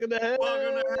Welcome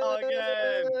to hell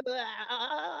again.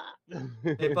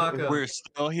 Hey, Paco. We're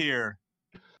still here.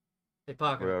 Hey,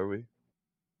 Paco. Where are we?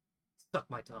 Suck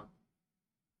my tongue.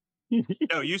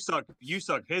 No, you suck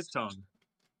his tongue.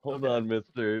 Hold Okay. on,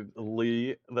 Mr.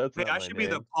 Lee. That's Hey, not I my should name.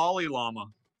 be the Polly Llama.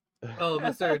 Oh,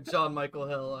 Mr. John Michael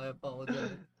Hill, I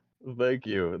apologize. Thank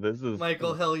you. This is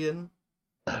Michael Hellion.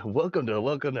 Welcome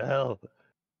to Hell.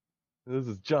 This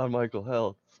is John Michael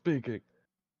Hell speaking.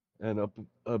 And up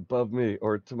above me,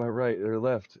 or to my right or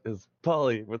left, is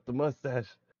Polly with the mustache.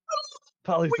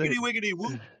 Polly Wiggity said- wiggity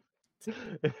whoop.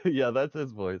 Yeah, that's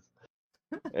his voice.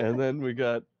 And then we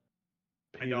got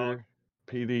My dog.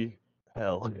 Petey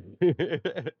Hell.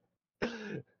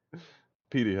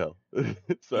 Petey Hell.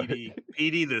 Sorry.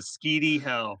 Petey the skeety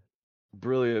hell.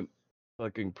 Brilliant,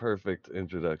 fucking perfect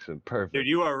introduction. Perfect. Dude,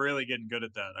 you are really getting good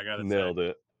at that, I gotta Nailed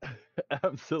say. it.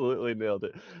 Absolutely nailed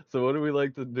it. So what do we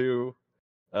like to do?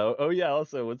 Oh yeah,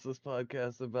 also, what's this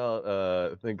podcast about?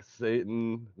 I think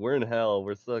Satan, we're in hell,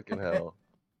 we're stuck in hell.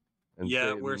 And Yeah,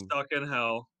 Satan we're stuck in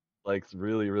hell. likes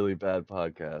really, really bad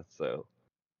podcasts, so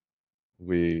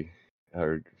we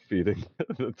are feeding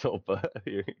the tulpa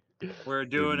here. We're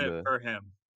doing Feeding it for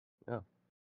him. Yeah.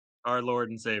 Our Lord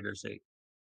and Savior Satan.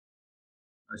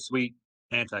 Our sweet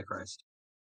Antichrist.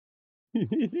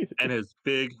 And his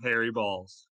big hairy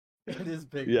balls. It is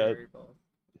big Yeah. hairy balls.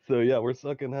 So yeah, we're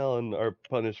stuck in hell, and our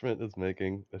punishment is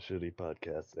making a shitty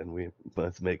podcast, and we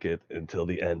must make it until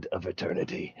the end of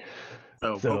eternity.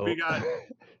 So, hope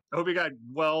you got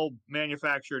well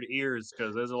manufactured ears,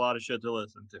 because there's a lot of shit to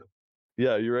listen to.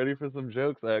 Yeah, you ready for some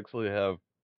jokes? I actually have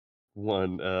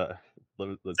one.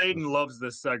 Let's Satan loves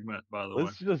this segment, by the way.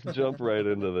 let's just jump right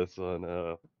into this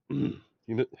one.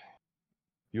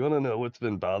 You want to know what's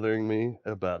been bothering me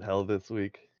about hell this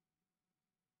week?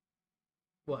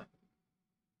 What?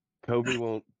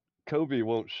 Kobe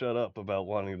won't shut up about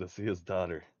wanting to see his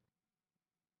daughter.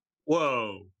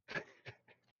 Whoa.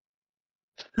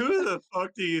 Who the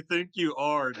fuck do you think you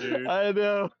are, dude? I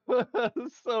know.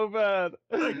 So bad.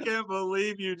 I can't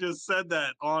believe you just said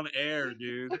that on air,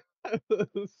 dude.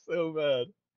 So bad.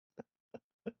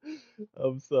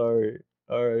 I'm sorry.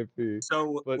 R.I.P.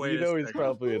 So, But wait you a know he's second.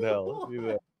 probably in hell. You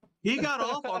know. He got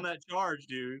off on that charge,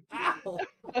 dude. Ow!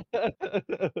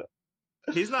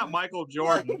 He's not Michael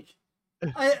Jordan.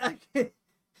 Like, I can't.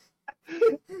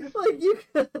 Like, you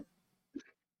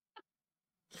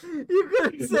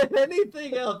could have said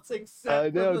anything else except I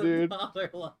know, for the dude. dollar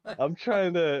line. I'm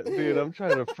trying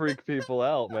to freak people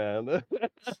out, man.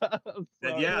 I'm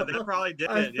sorry. Yeah, they probably did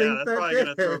I it. Yeah, think that's that probably going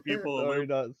to did. throw people a Sorry, loop.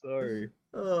 not sorry.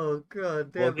 Oh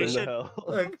god damn Welcome it! to hell.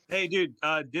 Like, Hey, dude,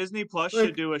 Disney Plus Like-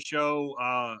 should do a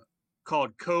show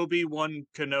called Kobe One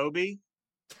Kenobi,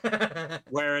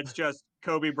 where it's just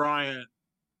Kobe Bryant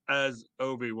as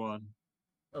Obi-Wan.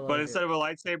 I like But it. instead of a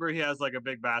lightsaber, he has like a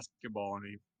big basketball and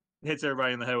he hits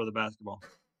everybody in the head with a basketball.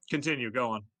 Continue,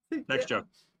 go on. Next joke.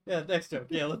 Yeah, next joke.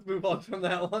 Yeah, let's move on from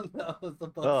that one. That was the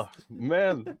bust. Oh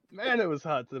man, it was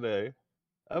hot today.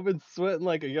 I've been sweating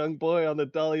like a young boy on the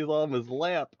Dalai Lama's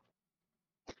lap.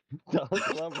 Dalai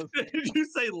Lama's Did you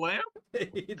say lamp? He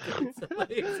did say-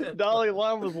 he said- Dalai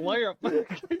Lama's lamp.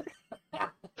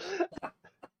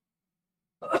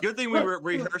 Good thing we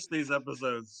rehearsed these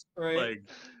episodes Right. like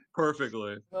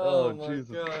perfectly. Oh, Oh, my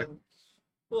Jesus god. Christ.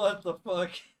 What the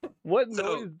fuck? What So-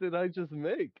 noise did I just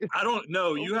make? I don't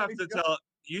know. Oh You have my to God. tell.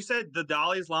 You said the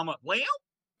Dalai Lama lamp?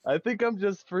 I think I'm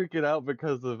just freaking out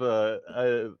because of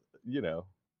I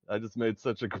just made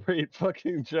such a great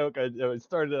fucking joke. I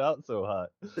started out so hot.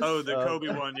 Oh, the Kobe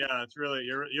one. Yeah, it's really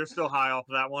you're still high off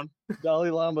of that one. Dalai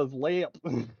Lama's lamp.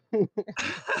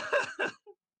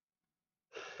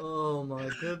 Oh my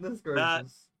goodness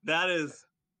gracious. That is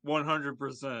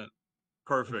 100%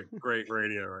 perfect. Great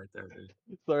radio right there, dude.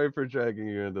 Sorry for dragging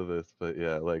you into this, but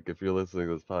yeah, like if you're listening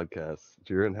to this podcast,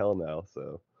 you're in hell now,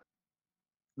 so.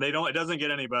 It doesn't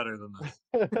get any better than this.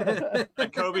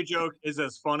 That Kobe joke is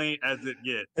as funny as it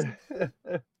gets.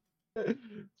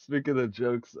 Speaking of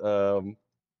jokes,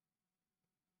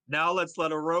 Now let's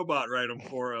let a robot write them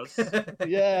for us.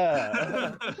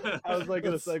 yeah. How was I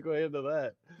gonna Let's- segue into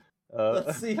that?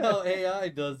 Let's see how AI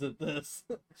does at this.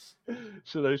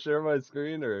 Should I share my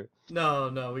screen or?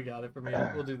 No, we got it for me.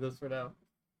 We'll do this for now.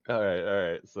 All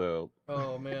right. So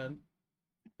Oh man.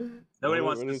 Nobody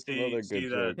what wants are to some other see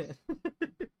good that, jokes?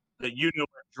 that you know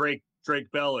where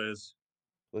Drake Bell is.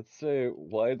 Let's say,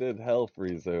 why did hell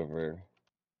freeze over?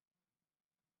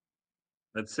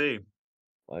 Let's see.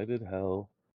 Why did hell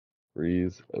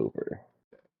freeze over?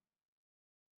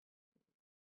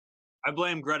 I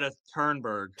blame Greta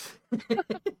Thunberg.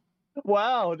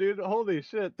 Wow, dude, holy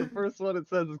shit. The first one it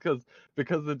says is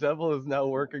because the devil is now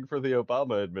working for the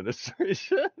Obama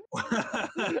administration. Wait,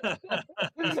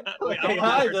 Okay, I'm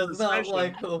Hi under does not suspicion.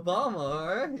 like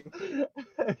Obama,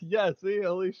 Yeah, see,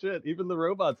 holy shit. Even the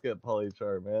robots get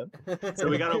polychar, man. alright? So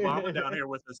we got Obama down here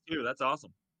with us too. That's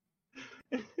awesome.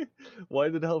 Why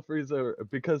did hell freeze over?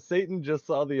 Because Satan just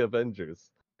saw the Avengers.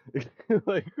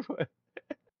 Like, what?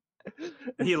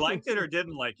 He liked it or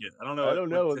didn't like it. I don't know. I don't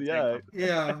know, to take yeah. from it.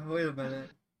 Yeah, wait a minute.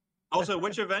 Also,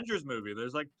 which Avengers movie?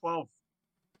 There's like 12.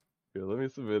 Here, let me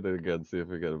submit it again, see if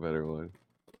we get a better one.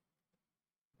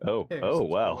 Oh, There's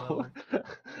wow. 12.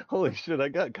 Holy shit, I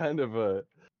got kind of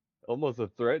almost a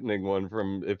threatening one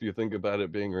from if you think about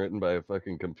it being written by a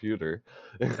fucking computer.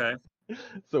 Okay.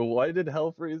 So why did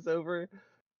hell freeze over?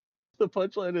 The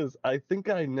punchline is, I think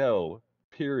I know,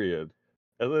 period.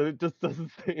 And then it just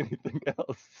doesn't say anything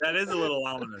else. That is a little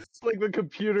ominous. It's like the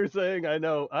computer saying, I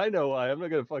know why, I'm not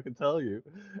gonna fucking tell you.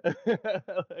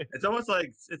 Like, It's almost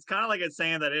like it's kind of like it's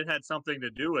saying that it had something to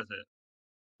do with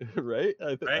it. right?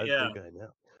 I Right? Yeah. think I know.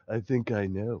 I think I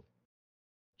know.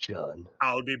 John.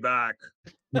 I'll be back.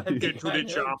 Get to the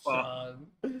chopper.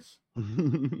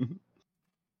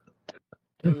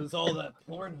 It was all that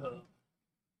Pornhub.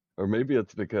 Or maybe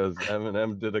it's because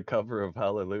Eminem did a cover of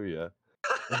Hallelujah.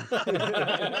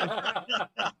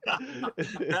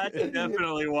 That's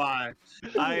definitely why.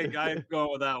 I'm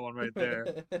going with that one right there.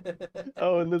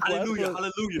 Oh, and this Hallelujah, last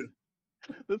one, hallelujah.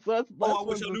 this last I one's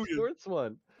wish I the knew you. sports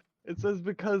one. It says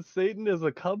because Satan is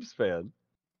a Cubs fan.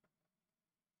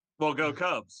 Well, go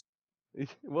Cubs.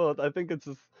 Well, I think it's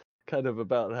just kind of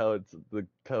about how it's the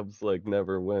Cubs like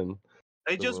never win.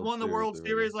 They the just World won the Series World or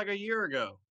Series like a year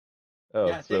ago. Oh,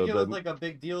 Yeah, I so think it was then, like a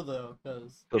big deal though,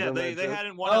 because. so Yeah, then they that just-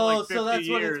 hadn't won in like 50 so that's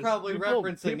what years. it's probably People-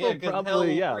 referencing. people Yeah, 'cause probably- hell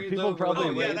yeah, freeze people over probably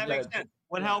Oh, yeah, made that makes that- sense.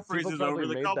 When yeah, hell people freezes probably over,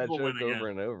 the made Cubs that will win joke over again.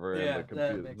 and over, Yeah, and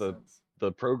that makes sense.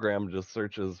 the program just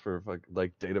searches for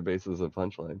like databases of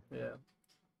punchline. Yeah.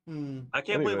 Hmm. I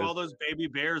can't believe all Anyways. those baby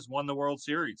bears won the World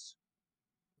Series.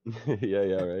 yeah,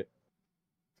 right.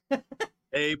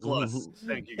 A plus.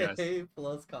 Thank you guys. A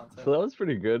plus content. So that was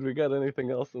pretty good. We got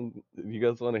anything else? And you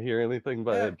guys want to hear anything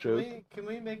by Yeah, a joke? can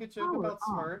we make a joke about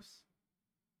Smurfs?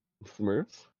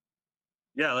 Smurfs?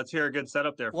 Yeah, let's hear a good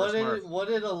setup there for What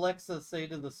did Alexa say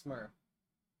to the Smurf?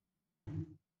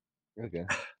 Okay.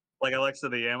 Like Alexa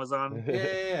the Amazon?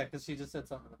 Yeah, because she just said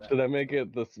something about Should I make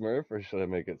it the Smurf or should I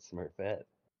make it Smurfette?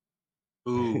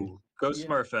 Ooh, go Yeah.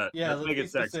 Smurfette. Yeah, let's let's make be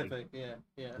it sexy. specific.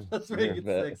 Yeah. Let's make it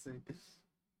Smurfette. sexy.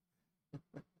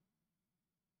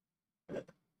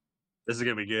 This is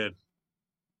gonna be good.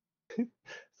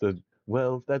 So,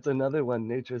 well, that's another one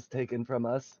nature's taken from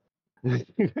us.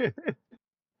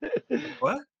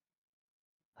 What?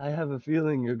 I have a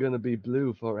feeling you're gonna be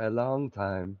blue for a long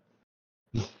time.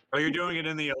 Oh, you're doing it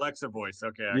in the Alexa voice.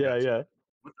 Okay, I Yeah, got you. yeah.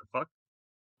 What the fuck?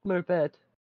 Smurfette.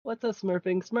 What's a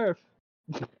smurfing smurf?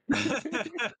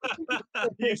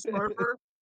 You smurfer?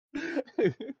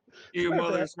 You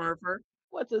mother smurfer?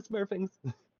 What's a smurfing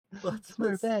What's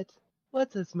Smurfette?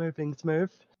 What's a smurfing smurf?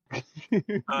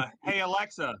 Hey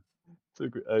Alexa,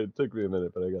 It took me a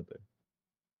minute, but I got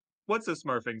what's a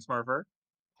smurfing smurfer?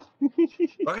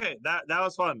 Okay, that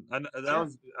was fun.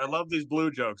 I love these blue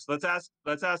jokes. Let's ask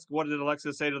what did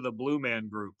Alexa say to the Blue Man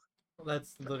Group?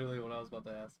 That's literally what I was about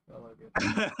to ask. I like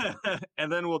it.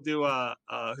 And then we'll do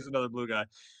who's another blue guy?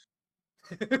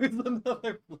 Who's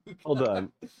another blue guy? Hold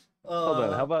on. Hold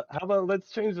on. How about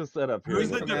let's change the setup here. Who's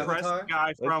the From depressed Avatar?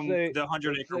 guy from say- the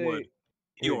 100 let's Acre Wood?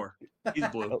 say- Eeyore. He's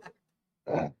blue.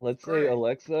 Let's say Great.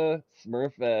 Alexa,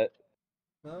 Smurfette.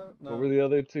 No. What were the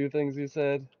other two things you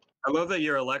said? I love that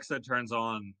your Alexa turns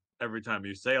on every time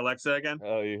you say Alexa again.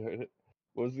 Oh, you heard it.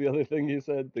 What was the other thing you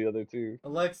said? The other two?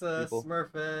 Alexa, People.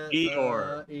 Smurfette,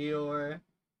 Eeyore. Eeyore.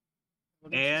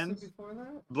 What did you And say before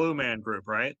that? Blue Man Group,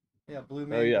 right? Yeah, Blue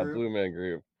Man Oh yeah, Group. Blue Man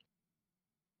Group.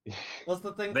 What's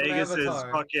the thing Vegas from is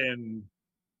Avatar? fucking.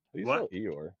 You What? spell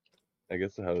Eeyore. I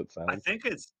guess how it sounds. I think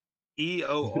it's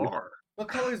EOR. What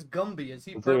color is Gumby? Is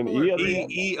he Is there an purple or E at the green?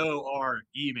 end? EORE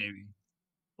maybe.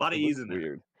 A lot of It E's looks in there.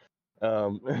 weird.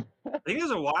 I think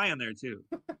there's a Y in there too.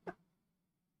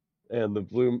 and the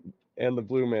blue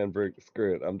Man Group.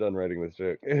 Screw it. I'm done writing this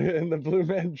joke. and the Blue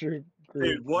Man Group.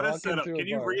 Dude, what a walk setup! into Can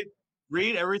you bar.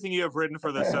 read everything you have written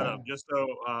for the setup, just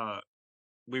so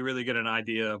we really get an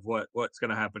idea of what's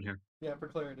gonna happen here? Yeah, for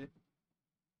clarity.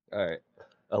 All right.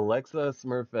 Alexa,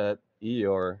 Smurfette,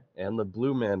 Eeyore, and the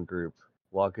Blue Man Group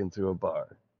walk into a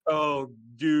bar. Oh,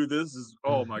 dude, this is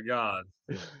oh my god.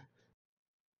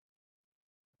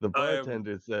 The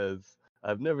bartender says,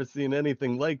 "I've never seen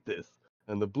anything like this,"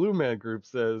 and the Blue Man Group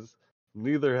says,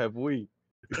 "Neither have we."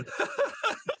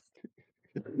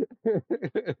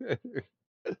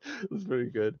 That's pretty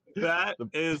good. That The,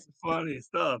 is funny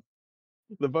stuff.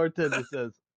 the bartender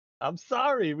says, "I'm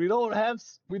sorry, we don't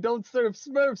serve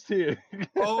Smurfs here."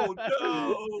 Oh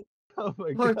no! Oh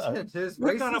my god. Bartender's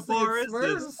What kind of racist bar against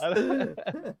is this?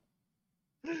 Smurfs.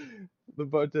 The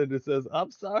bartender says,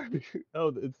 "I'm sorry." Oh,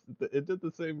 it did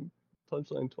the same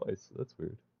punchline twice. That's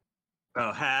weird.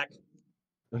 Oh, hack.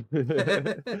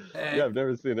 Yeah, I've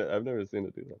never seen it. I've never seen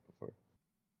it do that before.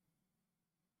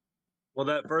 Well,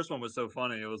 that first one was so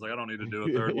funny. It was like I don't need to do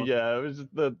a third one. Yeah, it was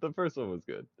just the first one was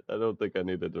good. I don't think I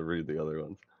needed to read the other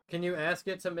ones. Can you ask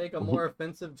it to make a more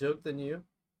offensive joke than you?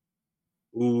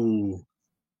 Ooh.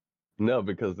 No,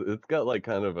 because it's got like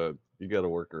kind of you got to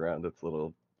work around its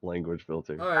little language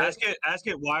filter. All right. Ask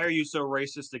it. Why are you so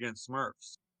racist against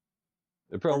Smurfs?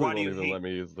 It probably why do won't you even hate- let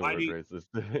me use the why word do you-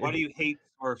 racist. Why do you hate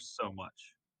Smurfs so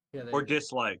much Yeah, there or you go.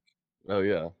 dislike? Oh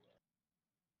yeah.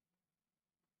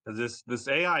 Because this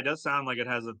AI does sound like it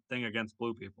has a thing against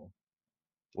blue people.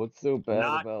 What's so bad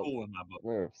Not about cool in my book.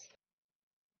 Smurfs?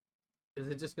 Is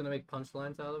it just gonna make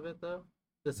punchlines out of it though?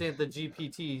 This ain't the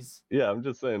GPTs. Yeah, I'm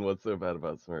just saying, what's so bad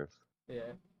about Smurfs?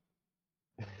 Yeah.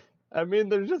 I mean,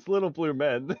 they're just little blue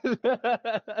men.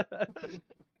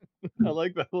 I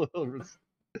like that little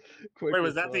quick. Wait,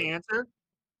 was that the response. answer?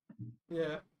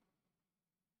 Yeah.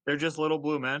 They're just little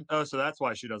blue men. Oh, so that's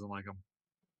why she doesn't like them.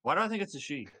 Why do I think it's a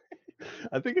she?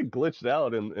 I think it glitched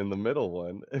out in the middle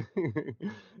one.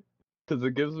 Because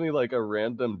it gives me like a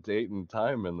random date and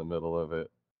time in the middle of it.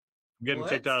 I'm getting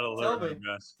kicked out of the Tell living me.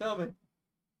 room, guys. Tell me.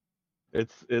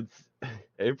 It's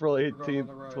April going 18th, on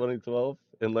the road. 2012.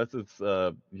 Unless it's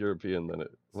European, then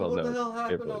it. So Well, what no, the it's hell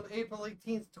happened April on April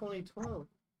 18th, 2012?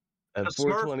 at The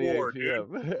Smurf 4:28 War,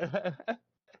 p.m.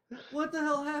 What the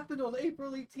hell happened on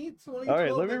April 18th, 2012 All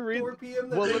right, let me at read. 4 p.m.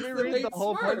 that Well, let makes me them read the hate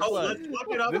whole Smurfs? Oh, punchline. let's look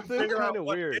it up This and is figure out kinda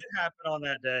what weird. did happen on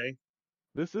that day.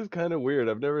 This is kind of weird.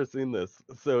 I've never seen this.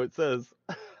 So it says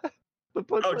the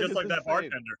punchline Oh, just is like that insane.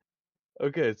 bartender.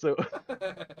 Okay, so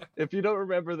if you don't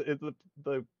remember,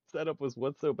 the setup was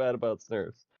what's so bad about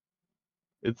Smurfs.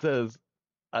 It says,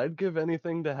 "I'd give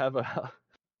anything to have a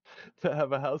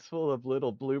house full of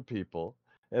little blue people,"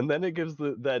 and then it gives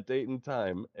that date and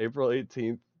time, April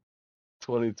 18th,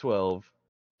 2012,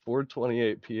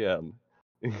 4:28 p.m.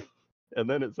 And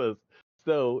then it says,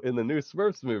 "So in the new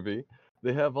Smurfs movie,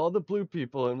 they have all the blue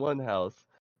people in one house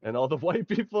and all the white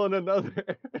people in another."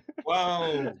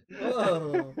 Whoa.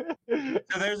 Whoa.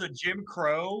 So there's a Jim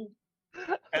Crow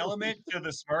element to the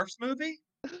Smurfs movie?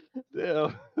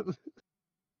 Damn.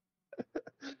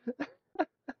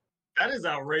 That is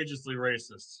outrageously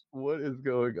racist. What is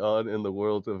going on in the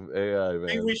world of AI, man? I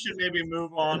think we should maybe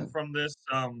move on from this,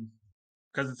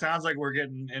 because it sounds like we're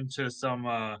getting into some,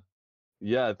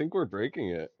 Yeah, I think we're breaking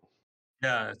it.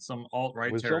 yeah, some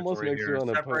alt-right Which almost territory makes you here.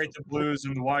 wanna Separate the blues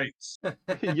and the whites.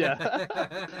 Yeah.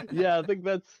 Yeah, I think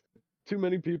that's too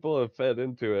many people have fed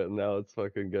into it, and now it's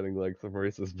fucking getting like some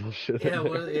racist bullshit. Yeah,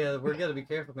 in there. we're gonna be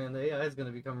careful, man. The AI is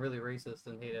gonna become really racist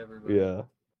and hate everybody. Yeah.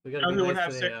 We gotta You know be who would nice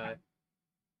have to say- the AI.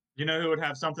 You know who would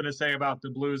have something to say about the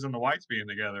blues and the whites being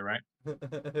together, right?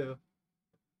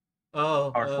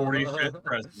 Oh, Our 45th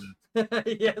president.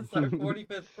 Yes, our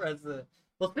 45th president.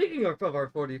 Well, speaking of our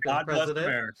 45th God bless president,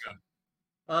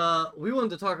 America. we wanted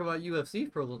to talk about UFC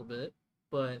for a little bit,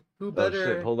 but who Oh better?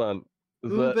 shit, hold on.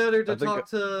 Who better to I think- talk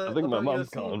to? I think my about mom's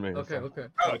UFC? calling me. Okay, so- okay.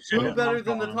 Oh, shit. Who better than to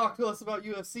calling him. talk to us about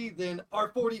UFC than our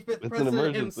 45th It's an president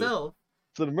emergency. himself,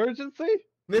 It's an emergency?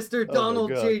 Mr. Oh my Donald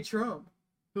God. J. Trump,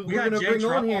 who We we're got gonna J. bring on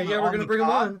Trump here. on the- Yeah, we're on gonna the bring him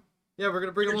pod? on. Yeah, we're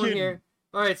gonna bring him You're on kidding. here.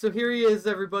 All right, so here he is,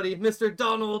 everybody, Mr.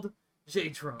 Donald J.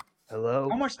 Trump. Hello?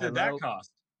 How much did that Hello?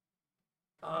 cost?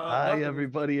 Hi, Nothing.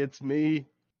 everybody, it's me.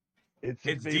 It's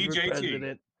your It's favorite DJT.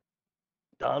 president,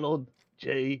 Donald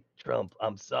J. Trump.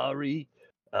 I'm sorry.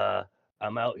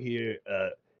 I'm out here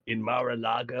in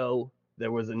Mar-a-Lago.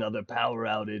 There was another power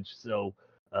outage, so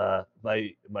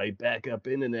my backup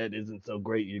internet isn't so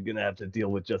great. You're gonna have to deal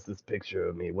with just this picture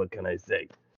of me. What can I say?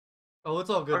 Oh, it's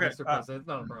all good, Okay, Mr. President. It's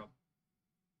not a problem.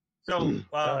 So,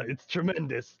 It's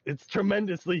tremendous. It's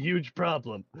tremendously huge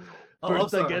problem. Oh, I'm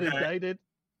First I sorry. get Okay. indicted,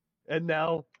 and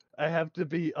now I have to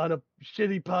be on a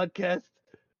shitty podcast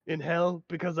in hell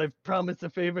because I've promised a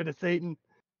favor to Satan.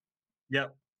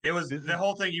 yep. It was This the is-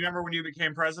 whole thing. You remember when you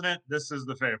became president? This is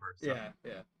the favor. So. Yeah,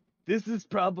 yeah. This is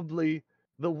probably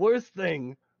the worst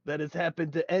thing that has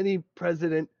happened to any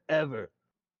president ever.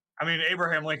 I mean,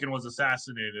 Abraham Lincoln was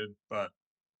assassinated, but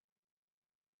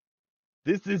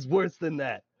This is worse than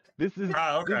that. This is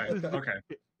okay, this is, okay.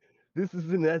 This is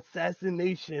an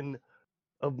assassination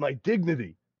of my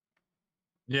dignity.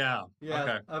 Yeah.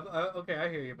 Yeah. Okay. Okay, I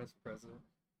hear you, Mr. President.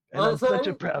 And Oh, I'm so such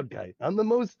are a proud guy. I'm the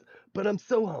most, but I'm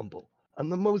so humble. I'm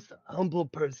the most humble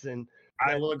person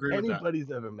I that will agree with that.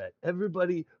 anybody's ever met.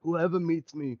 Everybody who ever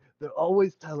meets me, they're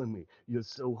always telling me, "You're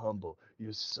so humble.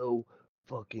 You're so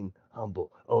fucking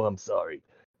humble." Oh, I'm sorry.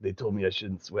 They told me I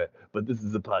shouldn't swear, but this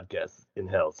is a podcast in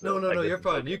hell, so No, I guess you're it's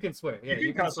fine. okay. You can swear. Yeah,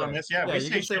 You can cuss swear. on this. Yeah, we you say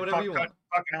can say shit, whatever fuck, you want.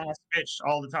 fucking ass, bitch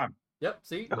all the time. Yep.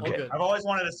 See, all Okay. good. I've always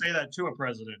wanted to say that to a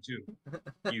president too.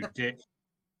 You dick.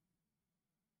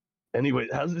 Anyway,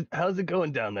 how's it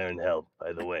going down there in hell,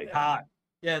 by the way? Hot.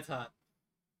 Yeah, it's hot.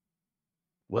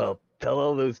 Well, tell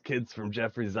all those kids from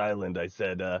Jeffrey's Island I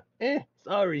said,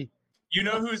 sorry. You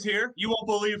know who's here? You won't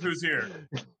believe who's here.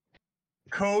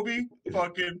 Kobe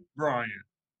fucking Bryant.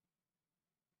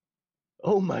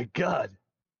 Oh my God.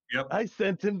 Yep. I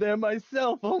sent him there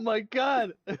myself. Oh my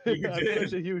God. You I'm did.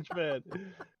 such a huge fan.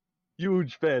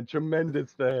 Huge fan.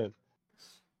 Tremendous fan.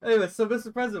 Anyway, so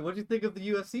Mr. President, what do you think of the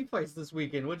UFC fights this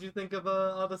weekend? What do you think of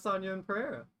Adesanya and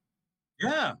Pereira?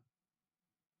 Yeah.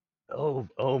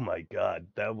 Oh my God.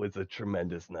 That was a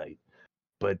tremendous night.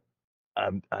 But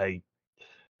I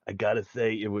gotta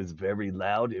say it was very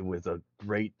loud. It was a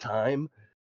great time.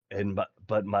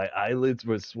 But my eyelids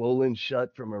were swollen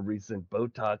shut from a recent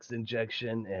Botox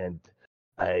injection, and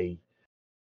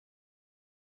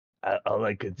all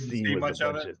I could Didn't see see was much a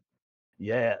of bunch it? of.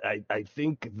 Yeah, I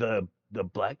think the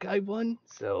black guy won,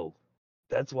 so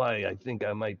that's why I think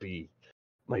I might be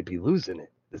losing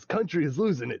it. This country is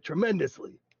losing it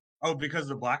tremendously. Oh, because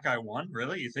the black guy won?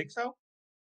 Really? You think so?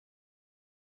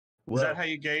 Is Well, that how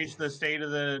you gauge the state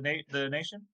of the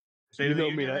nation? State you of the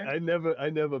know me. union? I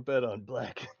never bet on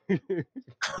black.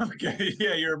 Okay,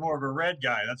 yeah, you're more of a red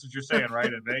guy. That's what you're saying,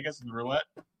 right? In Vegas and the roulette.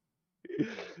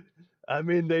 I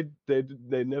mean,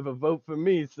 they never vote for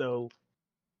me, so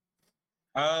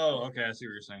Oh, okay. I see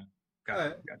what you're saying. Got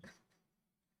Alright. it. Got it.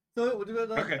 So, what do you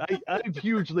Okay. I've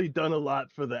hugely done a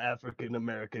lot for the African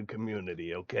American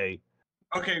community. Okay,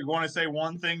 Okay. You want to say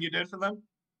one thing you did for them?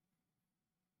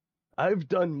 I've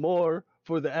done more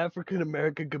for the African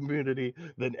American community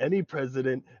than any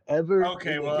president ever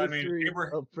Okay, in the well, I mean, history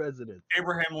of presidents.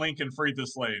 Abraham Lincoln freed the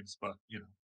slaves, but you know.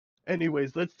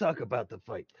 Anyways, let's talk about the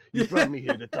fight. You brought me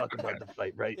here to talk about the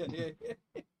fight, right? Yeah.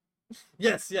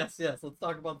 Yes. Let's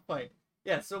talk about the fight.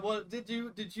 Yeah. So, what did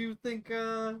you think?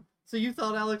 So you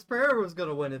thought Alex Pereira was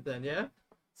gonna win it then, yeah?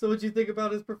 So, what did you think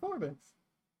about his performance?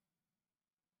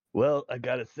 Well, I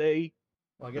gotta say,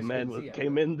 Well, I the guess you man didn't see it,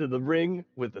 came but- into the ring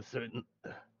with a certain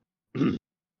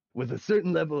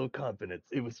level of confidence.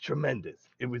 It was tremendous.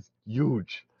 It was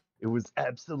huge. It was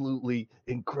absolutely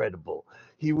incredible.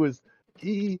 He was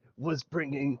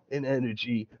bringing an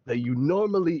energy that you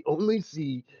normally only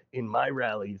see in my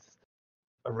rallies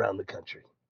around the country.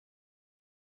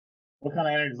 What kind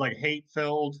of energy? Like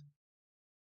hate-filled,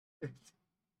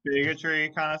 bigotry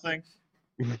kind of thing?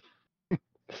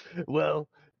 Well,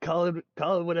 call it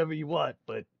whatever you want,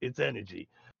 but it's energy.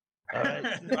 All right.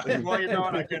 Well, you know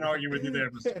what? I can't argue with you there,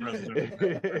 Mr.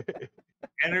 President.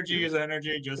 Energy is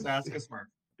energy. Just ask a Smurf.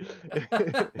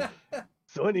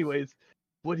 So, anyways,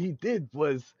 what he did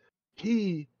was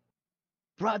he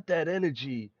brought that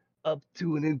energy up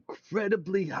to an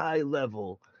incredibly high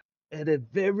level at a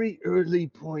very early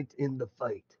point in the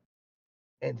fight.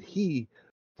 And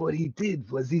what he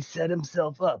did was he set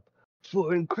himself up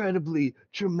for incredibly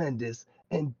tremendous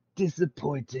and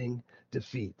disappointing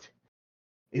defeat.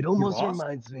 It almost lost?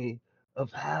 reminds me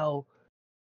of how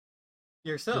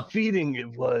Yourself. defeating it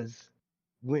was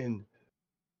when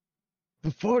the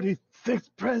 46th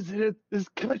president of this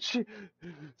country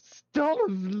stole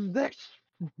next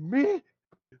me.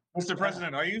 Mr.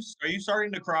 President, are you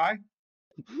starting to cry?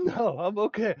 No, I'm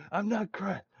okay. I'm not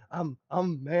crying. I'm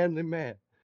manly man.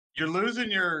 You're losing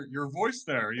your voice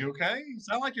there. Are you okay? You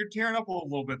sound like you're tearing up a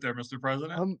little bit there, Mr.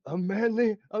 President. I'm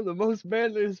manly. I'm the most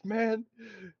manliest man.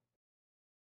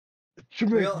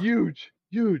 Tremendous, all- huge,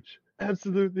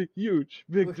 absolutely huge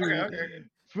victory Okay.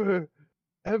 for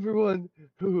everyone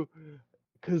who,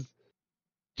 cause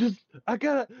just I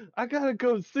gotta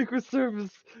go. Secret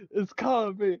Service is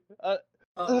calling me.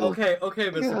 Okay,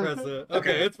 Mr. President.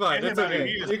 Okay, it's fine. It's Anybody, okay.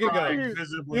 he is You can go. crying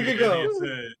visibly You can and go.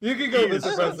 it's, You can go, He is Mr.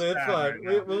 so President. It's sad fine. right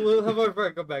now. We'll have our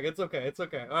friend come back. It's okay. It's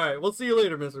okay. All right. We'll see you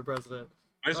later, Mr. President.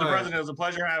 Mr. All right. President, it was a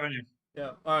pleasure having you.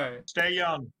 Yeah. All right. Stay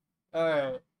young. All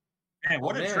right. Man,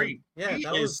 what Oh, a man. treat. Yeah, He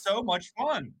that is was- so much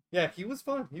fun. Yeah, he was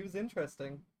fun. He was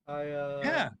interesting.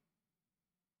 Yeah.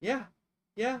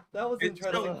 Yeah, that was It's so-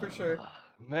 interesting for sure.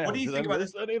 Man, What do you did think I about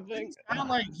miss this? anything? It sounded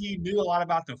like he knew a lot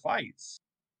about the fights.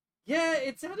 Yeah,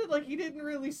 it sounded like he didn't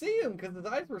really see him because his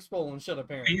eyes were swollen shut,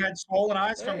 apparently. He had swollen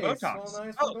eyes from Hey, Botox. swollen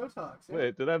eyes Oh, from Botox. Yeah.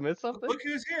 Wait, did I miss something? look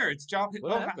who's here. It's John.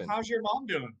 What happened? How's your mom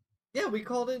doing? Yeah, we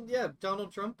called in. Yeah,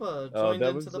 Donald Trump joined that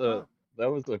into was, the pod. That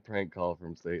was a prank call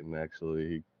from Satan. Actually,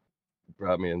 he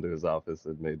brought me into his office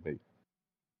and made me.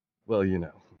 Well, you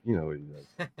know what he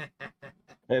does.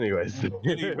 Anyways, What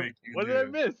did he make you what did I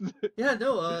do? miss? Yeah,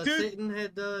 no. Dude. Satan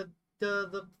had the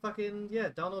fucking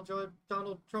Donald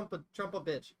Trump a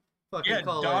bitch. Fucking Yeah,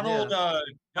 call Donald in, yeah.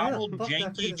 Donald fuck, I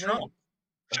forget Janky his Trump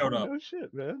showed up. No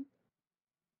shit, man.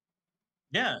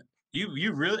 Yeah,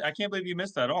 you really, I can't believe you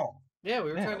missed that all. Yeah,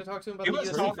 we were Yeah. trying to talk to him about He the was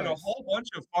UFC talking a fights. whole bunch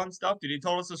of fun stuff. Did he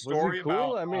told us a Was story he cool?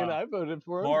 about I mean, I voted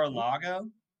for him. Mar-a-Lago?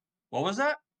 What was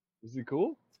that? Was he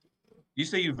cool? You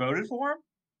say you voted for him?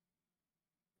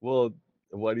 Well,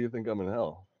 why do you think I'm in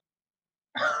hell?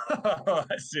 I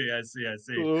see.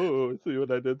 Oh, see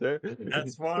what I did there?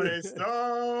 That's funny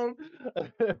stuff.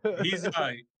 He's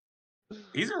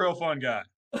a real fun guy.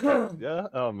 Yeah.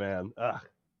 Oh man. Ugh.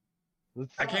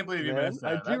 I can't believe you man. missed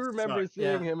that. I do That remember sucks.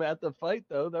 seeing him at the fight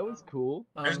though. That was cool.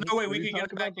 There's no way we Did he can get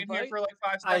talk him back about the in here fight? for like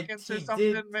 5 I- seconds or he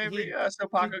something, did- maybe, he- so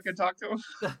Paco can talk to him.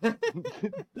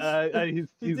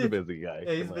 He's a busy guy.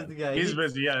 Yeah, he's a Come on. busy guy. He's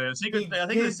busy. Yeah, I think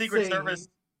the did Secret say Service.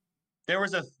 There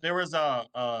was a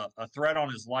threat on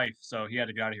his life, so he had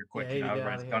to get out of here quick. Yeah, he You know, had to get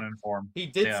everybody's outta here. gunning for him. He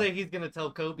did Yeah. say he's gonna tell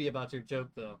Kobe about your joke,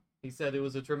 though. He said it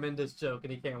was a tremendous joke,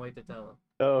 and he can't wait to tell him.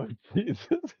 Oh Jesus.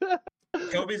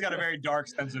 Kobe's got a very dark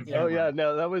sense of humor. Oh yeah,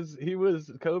 no,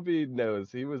 Kobe knows.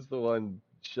 He was the one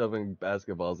shoving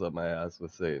basketballs up my ass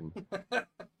with Satan.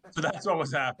 So that's what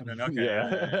was happening. Okay.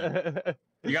 Yeah.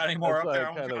 You got any more That's up why there? it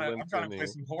I'm kinda trying went to for play me.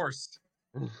 some horse.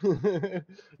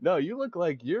 No, you look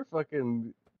like you're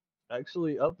fucking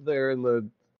actually up there in the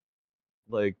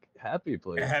like happy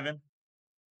place. Heaven.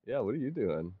 Yeah, what are you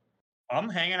doing? I'm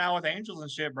hanging out with angels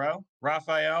and shit, bro.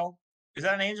 Raphael. Is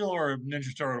that an angel or a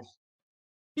Ninja Turtle?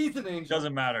 He's an angel.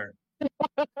 Doesn't matter.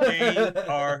 They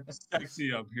are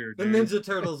sexy up here, The dude. Ninja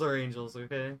Turtles are angels,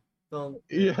 okay? Don't.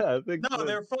 Yeah, I think No, the-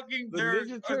 they're fucking. the They're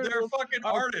Ninja they're Turtles fucking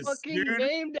are artists, fucking dude.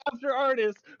 named after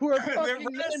artists who are They're fucking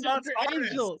named Renaissance after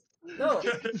artists. angels. No.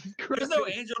 There's no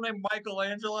angel named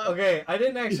Michelangelo. Okay, I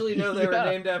didn't actually know they were Yeah.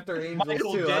 named after angels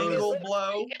Michael too.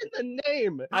 Dangleblow. In the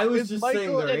name. I was It's just Michael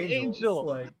saying they're and angels, Angel.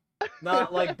 like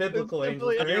not like biblical It's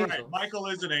angels. simply They're You're right. angels. Michael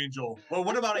is an angel. Well,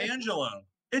 what about Angelo?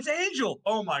 It's Angel.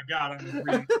 Oh my God, I'm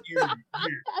really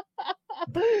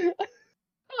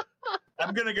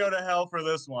I'm gonna go to hell for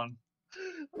this one.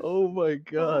 Oh my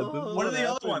god. This is What are the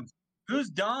other happened. ones? Who's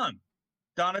Don?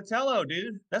 Donatello,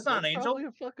 dude. That's not an That's angel. probably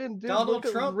a fucking dude. Donald Look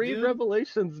at- Trump, read dude.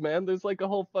 Revelations, man. There's like a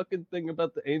whole fucking thing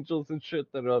about the angels and shit.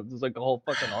 There's like a whole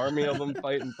fucking army of them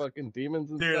fighting fucking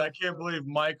demons and Dude, I stuff. can't believe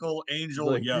Michael Angel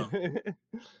Like- Young.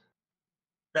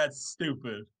 That's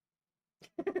stupid.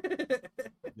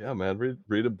 yeah, man.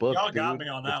 Read a book. Y'all got dude. me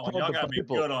on It's that one. called Y'all the got me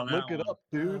Bible. good on that Look it one. up,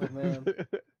 dude. Oh, man.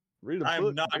 Read a I'm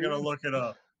book. not gonna dude. look it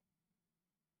up.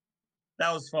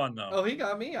 That was fun though. Oh, he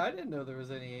got me. I didn't know there was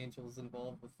any angels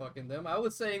involved with fucking them. I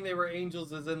was saying they were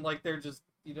angels as in like they're just,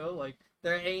 like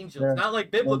they're angels. Yeah. Not like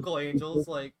biblical angels,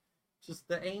 like just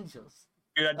the angels.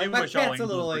 Dude, I Like do my wish all cat's a angels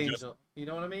little were angel. just You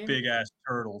know what I mean? big ass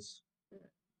turtles.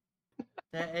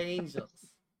 They're angels.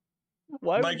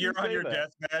 Why Like would you're you on say your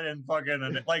that? deathbed and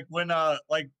fucking like when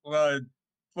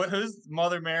who's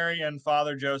Mother Mary and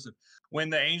Father Joseph? When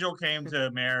the angel came to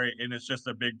Mary and it's just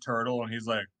a big turtle and he's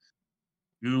like,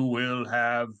 "You will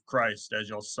have Christ as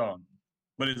your son,"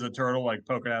 but is a turtle like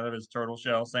poking out of his turtle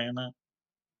shell saying that?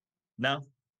 No.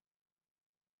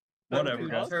 Whatever, Too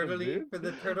guys. turtley dude. for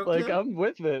the turtle Like club? I'm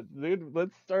with it, dude.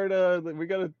 Let's start. We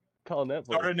gotta call Netflix.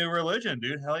 Start a new religion,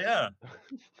 dude. Hell yeah.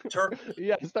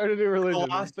 Yeah, start a new religion.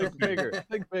 Philosophy. Think bigger.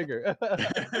 Think bigger.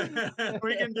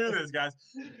 We can do this, guys.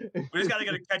 We just got to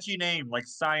get a catchy name like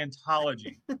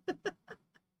Scientology.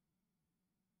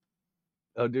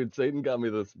 Oh, dude, Satan got me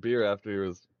this beer after he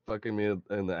was fucking me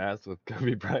in the ass with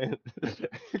Kobe Bryant.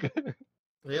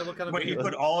 Yeah, what kind of Wait, he beer?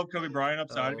 put all of Kobe Bryant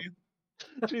upside of Oh.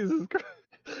 you? Jesus Christ.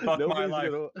 Fuck my Nobody's life.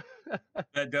 gonna.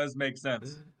 That does make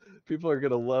sense. People are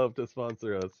gonna love to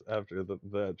sponsor us after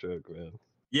that joke, man.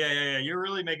 Yeah. You're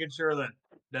really making sure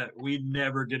that we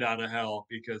never get out of hell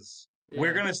because we're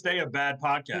Yeah. gonna stay a bad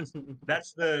podcast.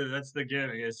 That's the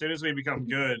gimmick. As soon as we become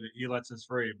good, he lets us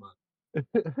free, but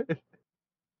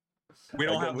we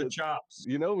don't have the chops.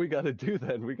 You know what we gotta do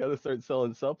then? We gotta start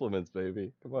selling supplements,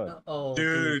 baby. Come on. Oh,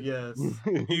 Dude. yes.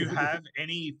 Do you have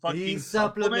any fucking These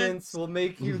supplements will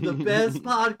make you the best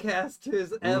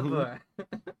podcasters ever.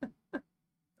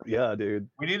 Yeah, dude.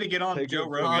 We need to get on Take Joe a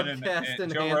Rogan and podcast Joe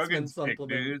enhancement Rogan's pick,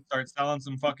 supplement. dude. Start selling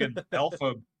some fucking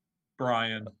Alpha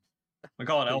Brian. We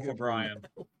call it Take Alpha it from- Brian.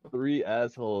 3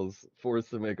 assholes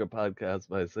forced to make a podcast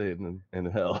by Satan in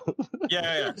hell.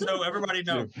 Yeah. So everybody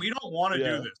knows we don't want to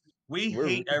Yeah. do this. We We're-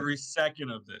 hate every second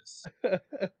of this.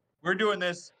 We're doing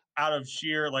this out of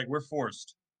sheer we're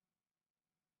forced.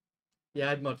 Yeah,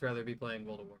 I'd much rather be playing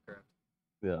World of Warcraft.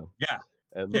 Yeah. Yeah.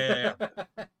 And Yeah.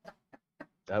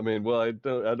 I mean, well, I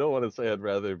don't want to say I'd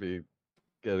rather be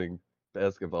getting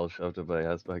basketball shoved in my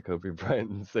ass by Kobe Bryant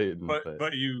and Satan,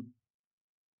 But you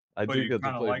I but do you get to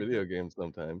kinda play liked video it. games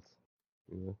sometimes.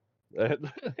 You know?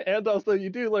 And also you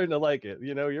do learn to like it.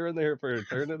 You know, you're in there for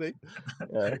eternity.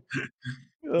 Yeah.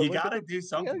 You know, You look at gotta do you gotta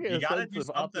something. get You a gotta sense do of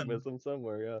something. optimism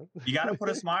somewhere, yeah. You gotta put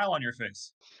a smile on your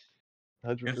face.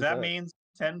 100%. If that means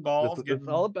 10 balls It's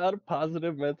all about a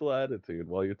positive mental attitude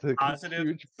while you're taking positive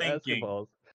huge thinking. basketballs.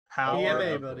 Power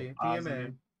PMA, of buddy. positive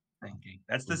PMA. thinking.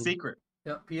 That's the Mhm. secret.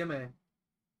 Yep, PMA.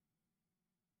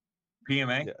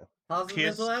 PMA. Yeah. Positive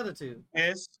Kiss. mental attitude.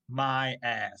 Kiss my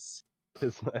ass.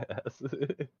 Kiss my ass.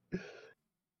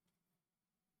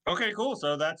 Okay, cool.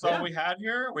 So that's Yeah. all we had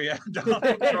here. We had Donald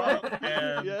Trump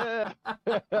and Yeah.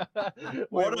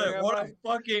 what Wait, a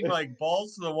fucking like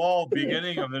balls to the wall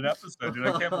beginning of an episode, dude.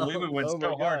 I can't believe we went Oh my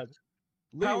so hard. god.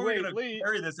 Lee, How are we wait, gonna Lee.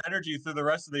 carry this energy through the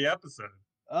rest of the episode?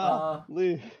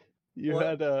 Lee, you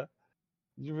what?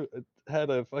 had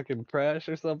a fucking crash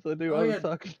or something, dude. Oh, I was yeah.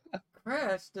 talking.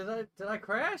 Crash? Did I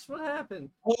crash? What happened?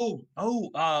 Oh,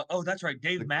 that's right.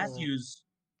 Dave Matthews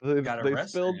got They arrested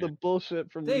spilled the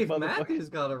bullshit from Dave motherfucking. Matthews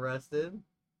got arrested.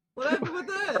 What happened with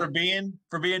that?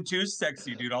 for being too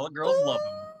sexy, dude. All the girls love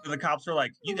him. So the cops were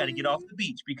like, "You got to get off the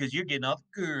beach because you're getting off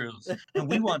girls, and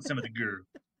we want some of the girls."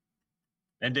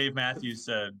 And Dave Matthews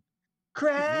said,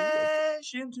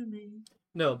 "Crash into me."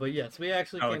 No, but yes, we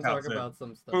actually Oh, the can cop talk said, about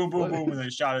some stuff. Boom, boom, boom, and they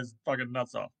shot his fucking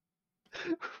nuts off.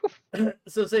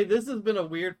 So say this has been a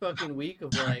weird fucking week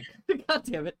of like, god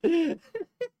damn it.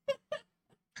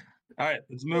 All right,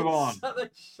 let's move on. They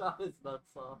shot his nuts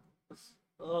off.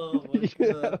 Oh my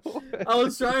Yeah. god. I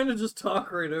was trying to just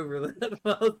talk right over that,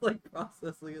 but I was like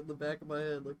processing it in the back of my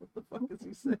head, like, what the fuck is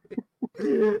he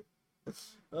saying?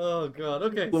 Oh god.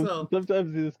 Okay, so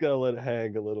Sometimes you just gotta let it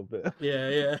hang a little bit.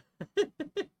 yeah.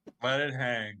 Let it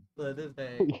hang. Let it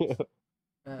hang.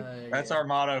 Yeah, That's Yeah. our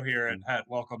motto here at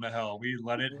Welcome to Hell. We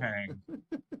let it hang.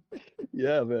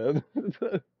 yeah, man.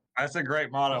 That's a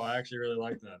great motto. I actually really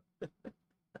like that.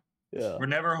 Yeah. We're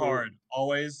never hard.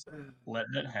 Always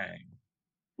letting it hang.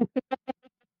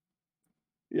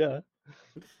 Yeah.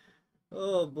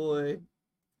 Oh boy.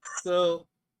 So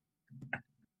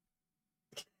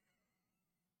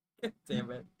damn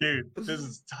it. Dude, this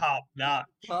is top notch.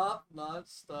 Top notch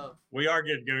stuff. We are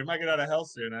getting good. We might get out of hell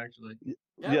soon, actually.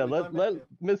 Yeah, we let might make it.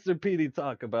 Mr. Petey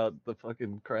talk about the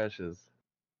fucking crashes.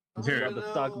 I Dude. wanna About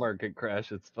the stock know- market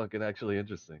crash. It's fucking actually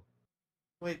interesting.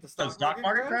 Wait, the The stock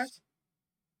market crash?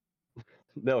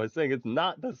 No, I was saying it's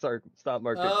not the stock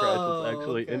market crash. It's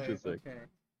actually interesting. Okay.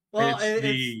 Well, It's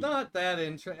it's not that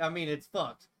interesting. I mean, it's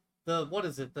fucked. What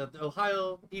is it? The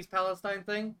Ohio East Palestine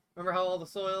thing? Remember how all the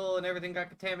soil and everything got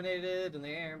contaminated and the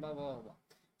air and blah blah blah.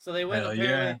 So they went Hell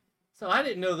apparently. yeah. So I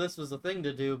didn't know this was a thing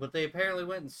to do, but they apparently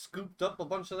went and scooped up a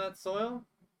bunch of that soil.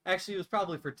 Actually, it was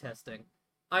probably for testing.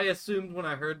 I assumed when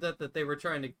I heard that they were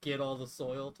trying to get all the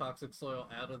soil, toxic soil,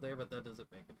 out of there, but that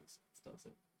doesn't make any sense, does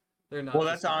it? They're not. Well,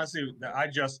 that's just- honestly, I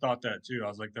just thought that too. I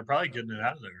was like, they're probably getting it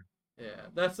out of there. Yeah,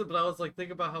 that's it. But I was like,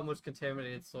 think about how much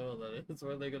contaminated soil that is.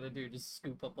 What are they gonna do? Just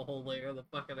scoop up a whole layer of the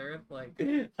fucking earth? Like,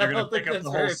 I gonna don't think pick up that's the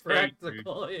whole very state, dude.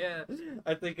 practical. Yeah,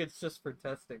 I think it's just for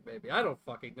testing. Maybe I don't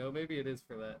fucking know. Maybe it is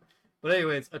for that. But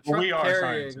anyways, a truck Well, we are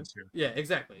carrying. scientists here. Yeah,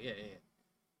 exactly. Yeah.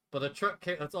 But a truck.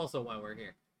 That's also why we're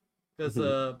here. Because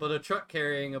but a truck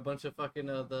carrying a bunch of fucking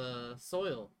the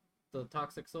soil, the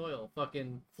toxic soil,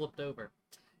 fucking flipped over.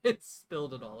 It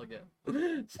spilled it all again.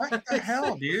 What the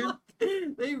hell, dude?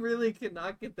 They really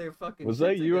cannot get their fucking. Was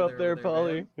shit that you up together there, over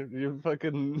Polly? You're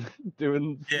fucking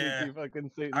doing Yeah. sneaky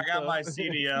fucking Satan I got my stuff?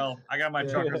 CDL. I got my Yeah.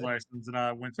 trucker's license, and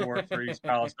I went to work for East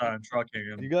Palestine Trucking.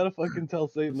 You And gotta fucking tell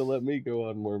Satan to let me go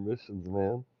on more missions,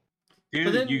 man.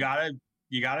 dude, then- you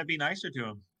gotta be nicer to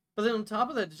him. But then on top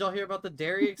of that, did y'all hear about the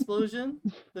dairy explosion?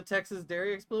 The Texas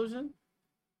dairy explosion?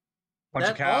 Bunch of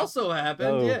That cows. also happened.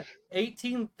 Oh. Yeah,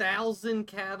 18,000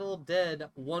 cattle dead,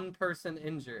 1 person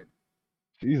injured.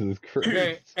 Jesus Christ.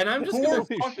 Okay, and I'm just Four gonna.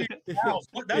 fucking cows.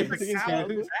 What? That's a Fifteen cow cows?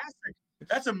 massacre.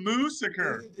 That's a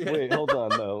moose-acker. Yeah. Wait, hold on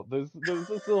though. There's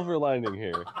a silver lining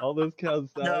here. All those cows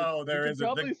died. No, there You could isn't.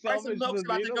 probably The price of salvage milk's the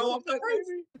about meat to a go little up the bit, roof.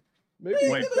 maybe. They're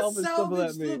Maybe Wait. we gonna salvage some of that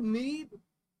salvage the meat. meat.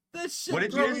 That shit What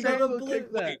did you probably say? got We'll kick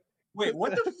obliterated. that. Wait,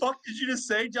 what the fuck did you just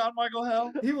say, John Michael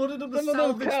Hell? He wanted them to Some of those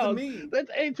salvage the cows. meat.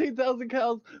 That's 18,000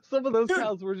 cows. Some of those Dude.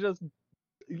 cows were just,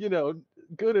 good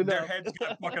enough. Their heads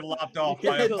got fucking lopped off You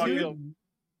by can't a delete fucking. 'em.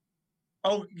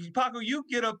 Oh, Paco, you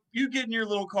get in your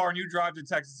little car and you drive to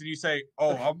Texas and you say,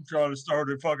 "Oh, I'm trying to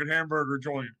start a fucking hamburger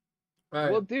joint." All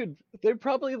right. Well, dude, they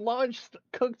probably launched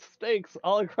cooked steaks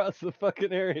all across the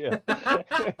fucking area.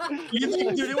 You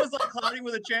think, dude, it was like cloudy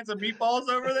with a chance of meatballs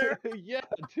over there? Yeah,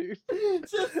 dude.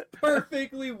 Just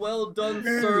perfectly well done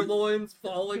Dude. sirloins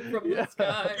falling from Yeah. the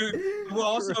sky. Dude, well,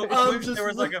 also, Right. I I'm wish just there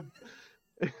was like a.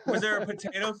 Was there a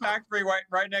potato factory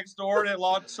right next door and it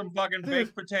launched some fucking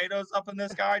baked potatoes up in the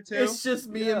sky too? It's just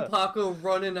me Yeah. and Paco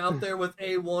running out there with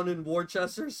A1 and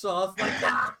Worcester sauce, like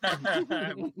ah!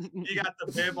 You got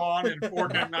the bib on and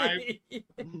fork and knife.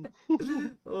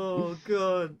 Oh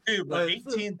god, Dude, but Right,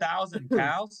 so- 18,000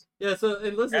 cows? yeah. So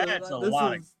and listen, That's a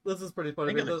lot. this is pretty funny.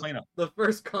 Think of the The, cleanup. the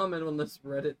first comment on this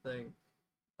Reddit thing,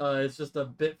 it's just a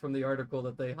bit from the article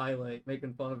that they highlight,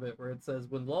 making fun of it, where it says,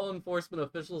 when law enforcement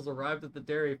officials arrived at the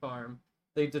dairy farm,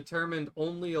 they determined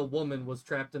only a woman was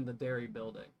trapped in the dairy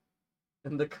building.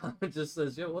 And the comment just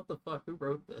says, yo, what the fuck, who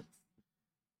wrote this?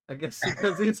 I guess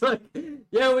because he's like,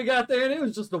 yeah, we got there and it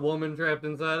was just a woman trapped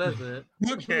inside, that's it.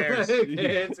 Who cares? Who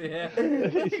cares, yeah.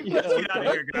 Let's get out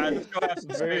of here, guys. Let's go have some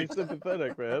Very space.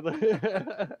 sympathetic, man.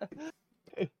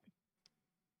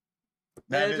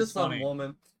 That yeah, is just some funny.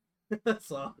 woman.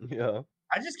 That's all. Yeah.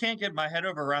 I just can't get my head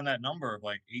over around that number of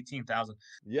like 18,000.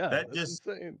 Yeah. That That's just-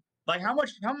 insane. Like how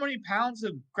many pounds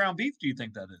of ground beef do you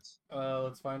think that is?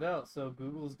 Let's find out. So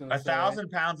Google's gonna 1,000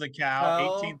 pounds of cow,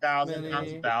 How 18,000 pounds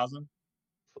many- of thousand.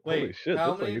 Holy Wait, shit,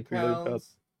 how that's like many 18 million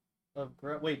pounds of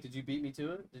ground? Wait, did you beat me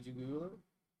to it? Did you Google it?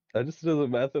 I just did the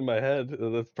math in my head.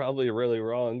 That's probably really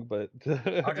wrong, but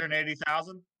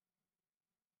 180,000?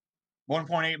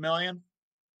 1.8 million?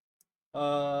 Do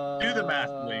the math,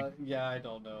 Lee. Yeah, I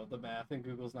don't know the math, and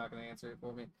Google's not going to answer it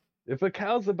for me. if a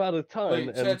cow's about a ton Wait,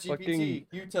 and ChatGPT, fucking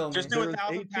you tell me. Just do it. there's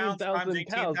 1,000 pounds times 18,000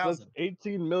 cows, that's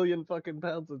 18,000. 18 million fucking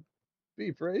pounds of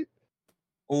beef, right?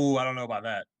 Oh, I don't know about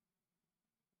that.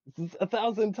 This is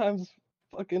 1,000 times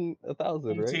fucking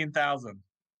 1,000, right? 18,000.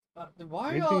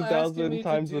 Why are y'all asking 18,000 me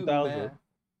times to do 1,000. math?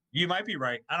 You might be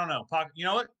right. I don't know. You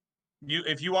know what?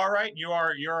 If you are right, you're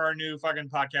our new fucking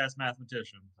podcast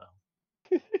mathematician. So.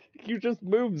 You just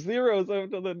move zeros over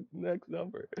to the next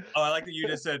number. Oh, I like that you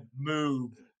just said move.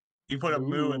 You put a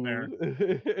moo in there.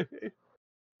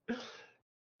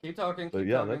 Keep talking. But Keep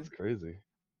yeah, talking. that's crazy.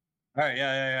 All right,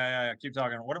 yeah. Keep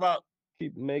talking. What about?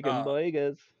 Keep making Uh,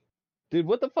 boigas. Dude,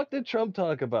 what the fuck did Trump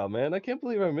talk about, man? I can't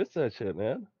believe I missed that shit,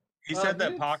 man. He said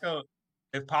that dude. Paco,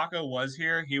 if Paco was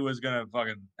here, he was gonna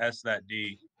fucking S that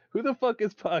D. Who the fuck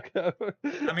is Paco?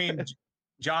 I mean,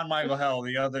 John Michael Hell,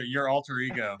 your alter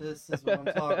ego. This is what I'm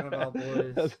talking about,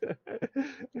 boys.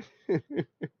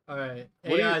 All right,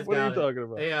 What AI's are you got it. talking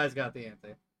about? AI's got the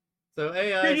answer. So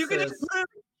AI Dude, you can says, just put it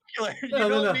in the calculator. No, You no,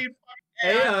 don't no. need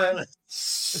fucking AI. for AI.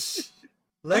 this.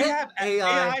 Let We have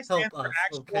AI stands help for us,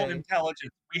 actual okay?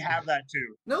 intelligence. We have that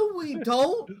too. No, we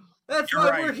don't. That's You're why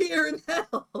right. we're here in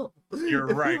hell. You're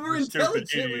If right, we were we're stupid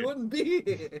intelligent, we idiots. wouldn't be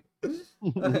here.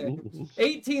 Okay.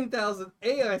 18,000.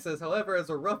 AI says, however, as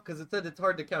a rough, because it said it's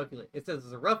hard to calculate. It says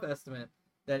as a rough estimate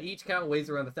that each cow weighs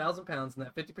around 1,000 pounds, and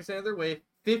that 50% of their weight,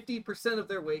 50% of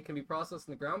their weight can be processed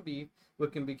into ground beef,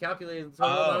 which can be calculated the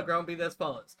total amount of ground beef as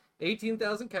follows: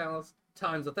 18,000 cows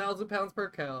times 1,000 pounds per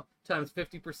cow times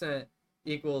 50%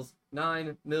 equals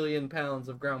 9 million pounds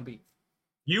of ground beef.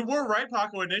 You were right,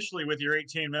 Paco, initially with your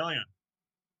 18 million.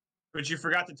 But you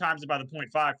forgot the times about the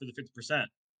 0.5 for the 50%.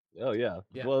 Oh yeah.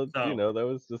 Yeah. Well, So- you know, that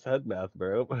was just head math,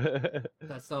 bro.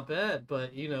 That's not bad,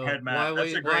 but you know, Head math.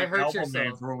 That's a why great hurt album name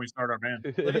yourself? for when we start our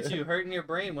band. Look at you hurting your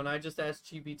brain when I just asked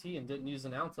GPT and didn't use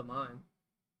an ounce of mine.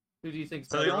 Who do you think's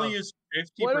So better they only off? use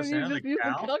Why don't 50% you of just the use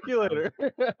cow? a calculator?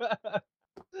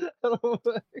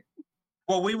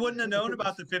 Well, we wouldn't have known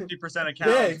about the 50% of cows.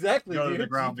 Yeah, exactly, go to the dude.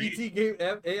 ground GPT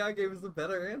AI gave us a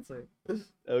better answer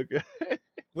Okay.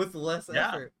 with less Yeah.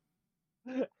 effort.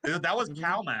 That was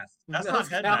cow math. That's That not was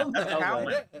head cow math. That's math. cow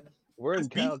math. math. We're in It's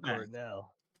beef cow math. court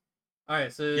now. All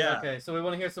right, so Yeah. okay, so we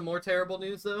want to hear some more terrible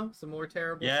news though, some more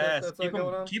terrible stuff Yes, that's keep,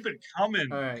 going on. keep it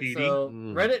coming, All right, Petey. so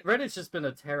Mm. Reddit's just been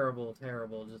a terrible,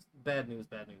 just bad news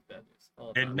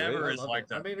all the It time. never I is love like it.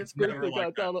 that. I mean, It's great. never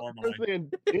like that normally. First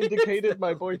they indicated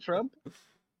my boy Trump.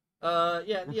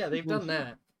 Yeah, they've done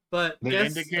that. But They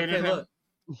guess, indicated okay, him? look,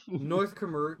 North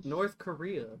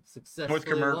Korea successfully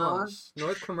Korea? launched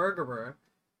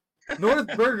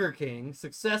North Burger King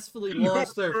successfully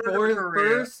launched their North Korea.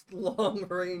 first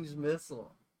long-range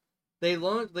missile. They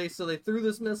threw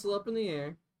this missile up in the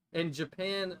air, and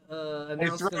Japan They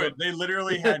announced threw it. They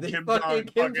literally Yeah, had they Kim fucking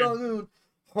Jong. Kim Jong-un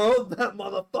hurled that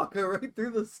motherfucker right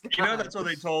through the sky. You know that's what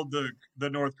they told the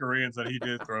North Koreans, that he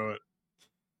did throw it.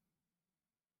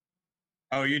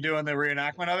 Oh, you doing the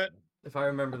reenactment of it? If I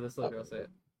remember this later, I'll say it.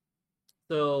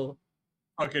 So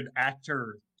Fucking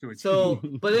actor So,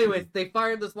 but anyways, they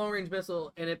fired this long-range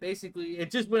missile, and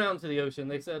it just went out into the ocean.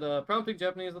 They said, prompting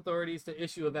Japanese authorities to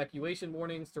issue evacuation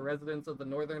warnings to residents of the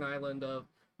northern island of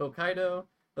Hokkaido.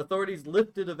 Authorities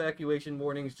lifted evacuation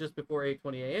warnings just before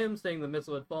 8:20 a.m., saying the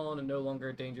missile had fallen and no longer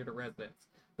a danger to residents.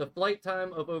 The flight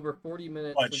time of over 40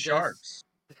 minutes. But sharks.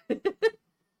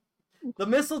 The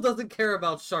missile doesn't care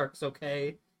about sharks,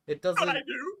 okay? It doesn't. I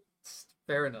do.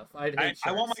 Fair enough. I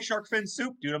want my shark fin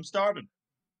soup, dude. I'm starving.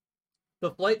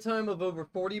 The flight time of over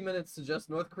 40 minutes suggests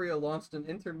North Korea launched an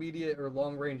intermediate or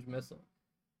long-range missile.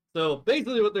 So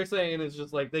basically what they're saying is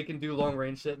just like they can do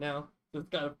long-range shit now. So it's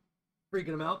kind of freaking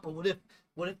them out. But what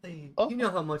if they... Oh. You know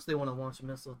how much they want to launch a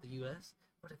missile at the U.S.?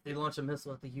 What if they launch a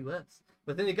missile at the U.S.?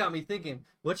 But then it got me thinking,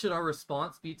 what should our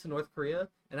response be to North Korea?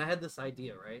 And I had this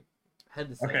idea, right?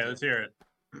 Okay, let's hear it.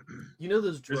 You know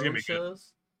those drone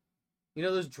shows? You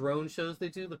know those drone shows they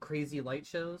do, the crazy light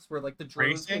shows, where like the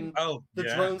drones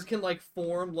drones can like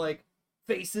form like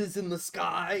faces in the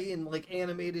sky and like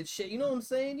animated shit. You know what I'm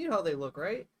saying? You know how they look,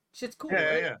 right? Shit's cool,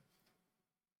 right? Yeah.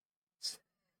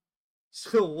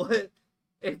 So what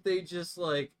if they just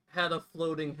like had a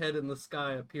floating head in the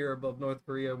sky appear above North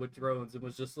Korea with drones and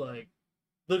was just like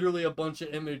literally a bunch of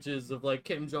images of like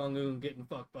Kim Jong-un getting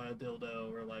fucked by a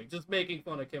dildo or like just making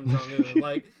fun of Kim Jong-un,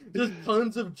 like just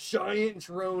tons of giant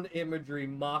drone imagery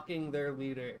mocking their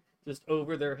leader just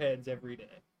over their heads every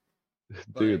day.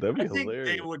 Dude, that'd be hilarious. hilarious.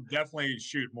 They would definitely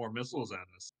shoot more missiles at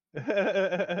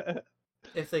us.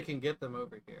 If they can get them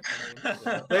over here.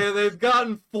 I mean, they've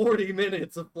gotten 40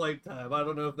 minutes of flight time. I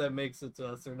don't know if that makes it to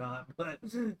us or not, but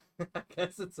I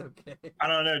guess it's okay. I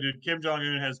don't know, dude. Kim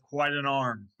Jong-un has quite an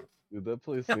arm. Dude, that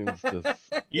place seems just...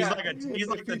 He's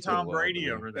like the Tom Brady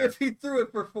over there. If he threw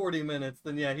it for 40 minutes,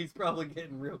 then yeah, he's probably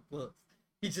getting real close.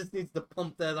 He just needs to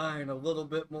pump that iron a little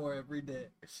bit more every day.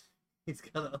 He's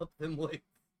got to up them weights.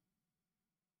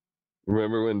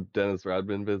 Remember when Dennis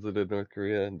Rodman visited North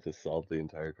Korea and just solved the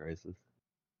entire crisis?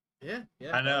 Yeah,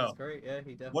 I know. That's great. Yeah,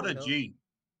 he definitely. What a G.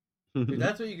 Dude,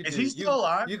 that's what you could do. Is he still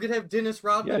alive? You could have Dennis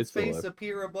Rodman's face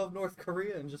appear above North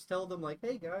Korea and just tell them like,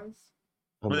 "Hey guys."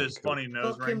 With his funny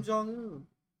nose ring. Kim Jong-un.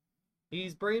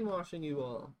 He's brainwashing you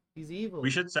all. He's evil. We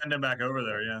should send him back over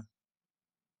there, yeah.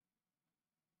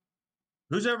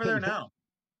 Who's over there now?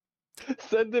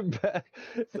 Send him back.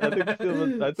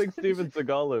 I think Steven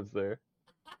Seagal lives there.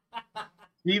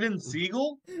 Steven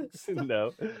Seagal?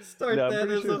 No. Start no, I'm that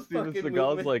pretty as sure a Steven fucking Seagal's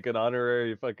movement. like an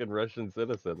honorary fucking Russian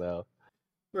citizen now.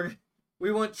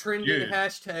 We want trending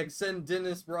hashtag send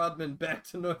Dennis Rodman back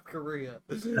to North Korea.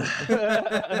 Send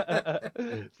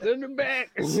him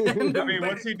back.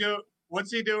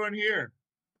 What's he doing here?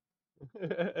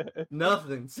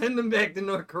 Nothing. Send him back to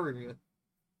North Korea.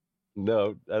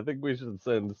 No, I think we should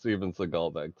send Steven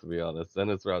Seagal back, to be honest.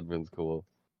 Dennis Rodman's cool.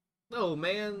 No,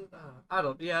 man. I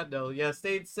don't. Yeah, no. Yeah,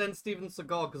 send Steven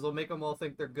Seagal because they'll make them all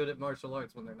think they're good at martial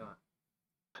arts when they're not.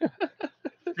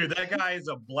 Dude, that guy is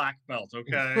a black belt,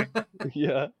 okay?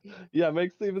 Yeah,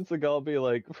 make Steven Seagal be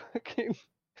like fucking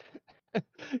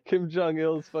Kim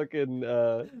Jong-il's fucking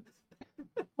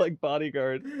like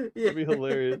bodyguard. Yeah. It'd be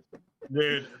hilarious.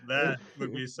 Dude, that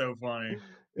would be so funny.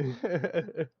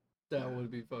 That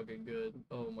would be fucking good.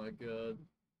 Oh my god.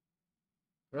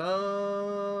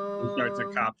 He starts a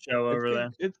cop show over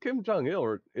there. It's Kim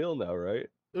Jong-il now, right?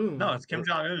 No, it's Kim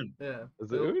Jong-un. Yeah.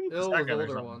 Is it Un? Il was the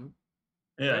older one.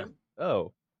 Yeah. Right?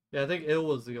 Oh. Yeah, I think Il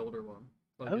was the older one.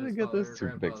 Like How did I get those two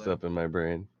mixed up in my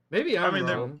brain? Maybe I'm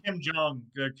wrong. Kim Jong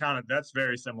that's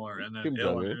very similar, and then Kim Il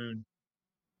Jong-un. and Un.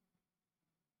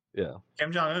 Yeah.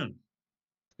 Kim Jong-un.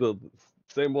 The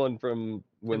same one from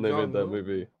when they made that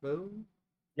movie. Boom.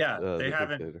 Yeah, they the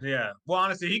haven't. dictator. Yeah. Well,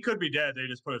 honestly, he could be dead. They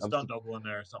just put a stunt double in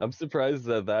there or something. I'm surprised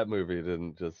that movie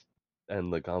didn't just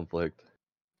end the conflict.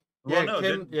 Well, Yeah, no,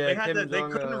 Kim- they yeah, Kim they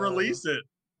Jong, couldn't release it.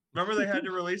 Remember, they had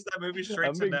to release that movie straight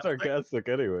I'm to being Netflix? sarcastic,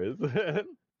 anyways.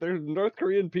 North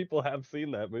Korean people have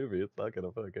seen that movie. It's not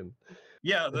gonna fucking.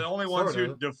 Yeah, the only ones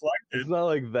who deflected. It's not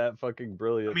like that fucking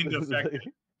brilliant. I mean, defected.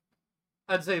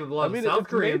 I'd say a lot of South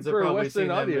Koreans have for a probably Western seen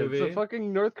that audience. movie. A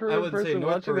fucking North Korean wouldn't say person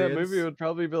North watching that Koreans. movie would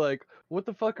probably be like, "What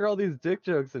the fuck are all these dick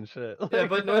jokes and shit?" Yeah,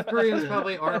 but North Koreans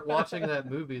probably aren't watching that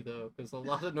movie though, because a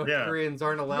lot of North Koreans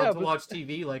aren't allowed to watch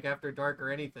TV like after dark or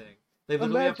anything. They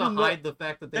literally have to hide the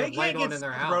fact that they have light on in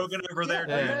their house. Rogan over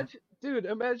there,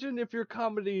 Imagine if your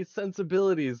comedy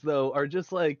sensibilities though are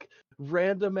just like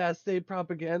random ass state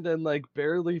propaganda and like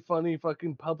barely funny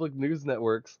fucking public news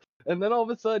networks. And then all of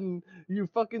a sudden, you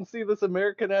fucking see this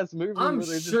American ass movie. I'm where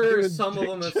they're sure just some of dick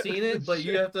them have jokes seen it, and but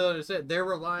you shit. have to understand they're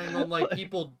relying on like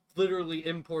people literally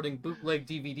importing bootleg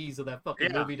DVDs of that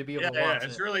fucking movie to be able to watch it.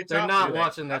 It's really They're tough. not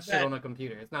watching that shit on a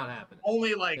computer. It's not happening.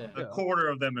 Only like a quarter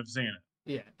of them have seen it.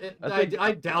 Yeah, I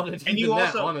I doubt it. And even you that,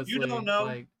 also, honestly, you don't know.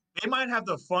 Like, They might have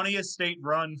the funniest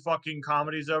state-run fucking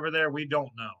comedies over there. We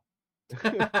don't know.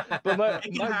 But They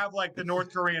can have like the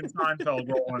North Korean Seinfeld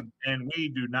rolling, and we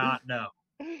do not know.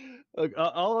 Look,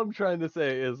 all I'm trying to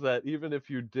say is that even if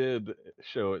you did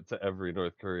show it to every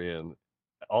North Korean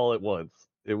all at once,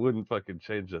 it wouldn't fucking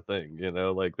change a thing, you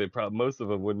know? Like most of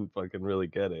them wouldn't fucking really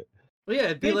get it. well, yeah,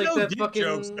 it'd be They like know that dick fucking.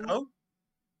 jokes though.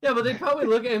 Yeah, but they'd probably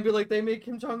look at it and be like, they make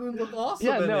Kim Jong Un look awesome.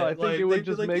 Yeah, in no, it. I think like, it would they'd be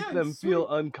just like, make yeah, them sweet. feel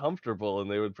uncomfortable, and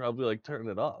they would probably like turn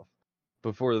it off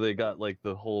before they got like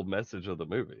the whole message of the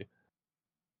movie.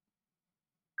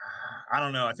 I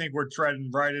don't know. I think we're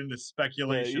treading right into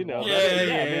speculation. You know, Yeah, I mean,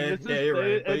 yeah, it's you're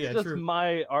right, but it's yeah, just true.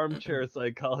 my armchair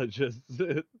psychologist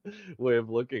way of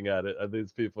looking at it. And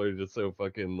these people are just so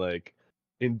fucking like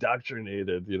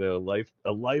indoctrinated, you know,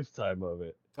 a lifetime of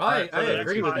it. I so the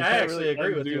agree next with. one, I can't actually really agree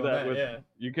with undo you on that that. with- Yeah.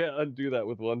 You can't undo that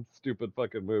with one stupid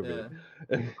fucking movie.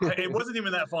 It wasn't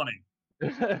even that funny.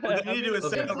 What they need to do is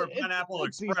Okay. send over it's Pineapple a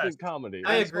Express. decent comedy.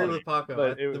 I That's agree funny. with Paco.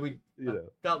 But We you know.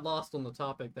 got lost on the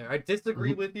topic there. I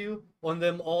disagree with you on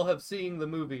them all have seen the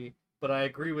movie, but I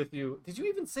agree with you. Did you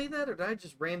even say that, or did I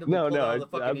just randomly pull out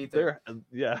of the fucking ether?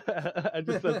 Yeah, I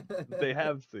just said they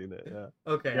have seen it. Yeah.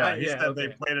 Okay. Yeah, he said okay.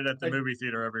 they played it at the I- movie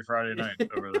theater every Friday night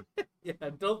over there. Yeah,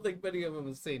 I don't think many of them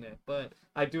have seen it, but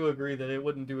I do agree that it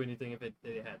wouldn't do anything if they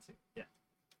had seen it. Yeah.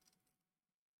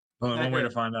 Well, one way to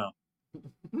Okay. find out.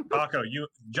 Paco,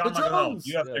 John The Michael Held, drones!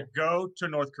 you have Yeah. to go to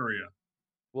North Korea.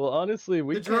 Well, honestly,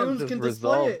 we The can't drones just can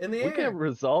display resolve. it in the We air. can't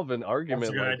resolve an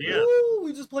argument good like idea. this. Woo!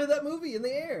 We just play that movie in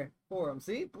the air for them.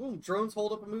 See? Boom. Drones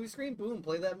hold up a movie screen. Boom.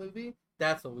 Play that movie.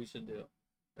 That's what we should do.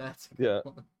 That's a good Yeah.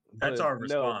 one. That's But our no,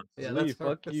 response. Yeah, Lee, that's our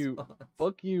fuck you. response.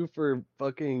 Fuck you for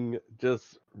fucking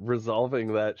just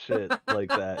resolving that shit like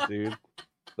that, dude.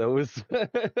 That was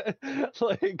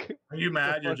like. Are you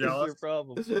mad? You're What the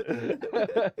fuck is jealous? your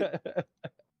problem?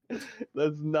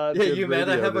 That's not. Yeah, good you mad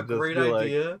I radio have to a just great be like,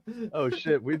 idea? oh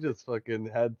shit, we just fucking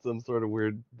had some sort of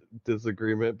weird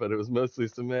disagreement, but it was mostly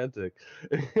semantic.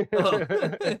 Oh.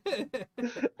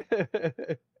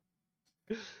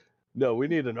 No, we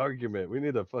need an argument. We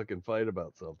need a fucking fight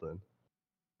about something.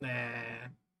 Nah.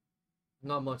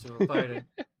 Not much of a fighter.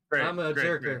 Great, I'm a great,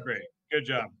 jerker. great. Good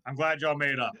job. I'm glad y'all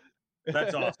made up.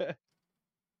 That's awesome.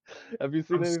 Have you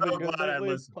seen I'm anything so good glad I lately,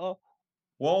 listened. Paul?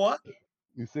 Well, what?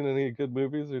 You seen any good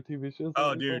movies or TV shows? Oh,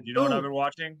 lately, Paul? dude, you know what Ooh. I've been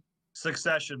watching?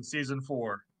 Succession season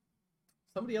 4.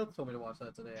 Somebody else told me to watch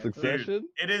that today. Actually. Succession?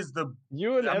 It is the.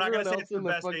 You and I'm not everyone gonna say else it's the in the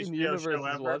best fucking HBO universe show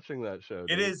is ever. watching that show.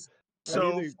 It dude. is I so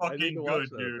need to watch fucking that, good,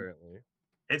 dude. Apparently.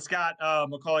 It's got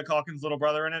Macaulay Culkin's little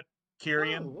brother in it,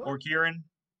 Kieran what? or Kieran.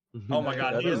 Oh my I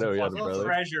god, I he didn't is know a he had a fucking brother.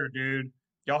 treasure, dude.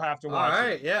 Y'all have to All watch it.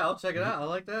 right, yeah, I'll check it out. I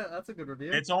like that. That's a good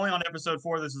review. It's only on episode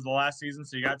 4. This is the last season,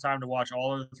 so you got time to watch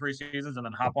all of the 3 seasons and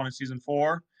then hop on to season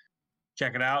 4.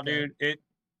 Check it out, Okay. dude.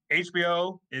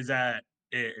 HBO is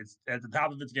it's at the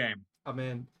top of its game. I'm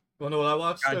in. You wanna know what I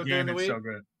watched God during damn, the it's week? so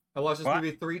good. I watched this What?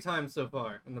 movie 3 times so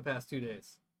far in the past 2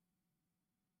 days.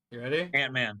 You ready?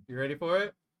 Ant-Man. You ready for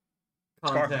it?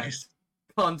 Scarface.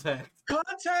 Contact.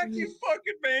 Contact, you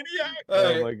fucking maniac! All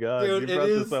Oh right, my god, dude, you it brought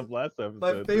is this up last episode.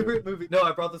 my too. favorite movie. No,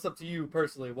 I brought this up to you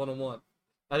personally, one-on-one.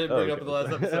 I didn't bring it up in the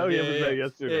last episode. Oh, yeah, yeah, yeah, yeah.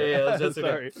 yesterday. Yeah, that was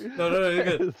yesterday. Sorry. No, you're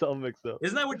good. It's all mixed up.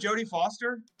 Isn't that with Jodie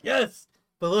Foster? Yes.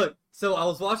 But look, so I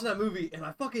was watching that movie, and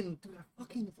I fucking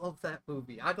love that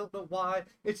movie. I don't know why.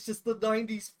 It's just the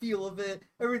 90s feel of it.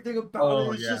 Everything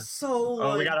about it is yeah. just so,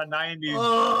 Oh, we like, got a 90s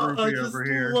I groupie just over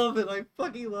here. love it. I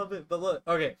fucking love it. But look,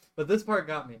 okay, but this part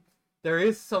got me. There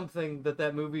is something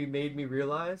that movie made me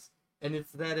realize, and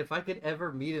it's that if I could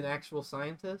ever meet an actual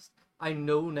scientist, I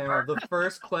know now the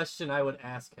first question I would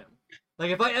ask him. Like,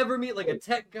 if I ever meet, like, a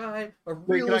tech guy, a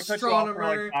Wait, real can I cut you off for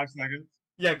astronomer... like 5 seconds?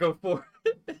 Yeah, go for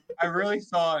it. I really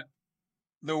thought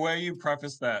the way you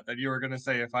prefaced that you were going to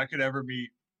say, if I could ever meet,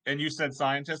 and you said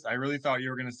scientist, I really thought you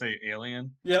were going to say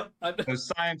alien. Yep. Those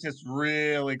scientists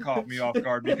really caught me off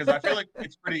guard because I feel like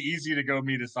it's pretty easy to go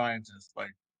meet a scientist.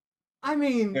 Like, I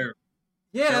mean, they're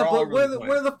yeah, all but over where the the, place.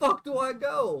 where the fuck do I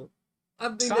go? I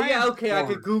mean, yeah, Science okay, I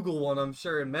could board. Google one, I'm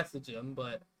sure, and message him,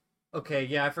 but okay,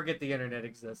 yeah, I forget the internet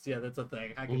exists. Yeah, that's a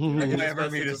thing. I can I'll just never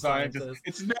message meet a scientist.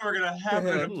 It's never going to happen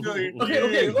in a million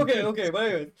years. Okay. But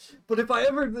anyway, but if I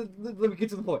ever, let me get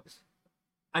to the point.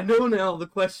 I know now the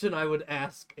question I would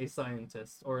ask a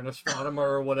scientist or an astronomer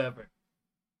or whatever,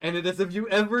 and it is if you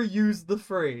ever use the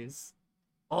phrase,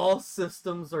 "all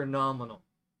systems are nominal."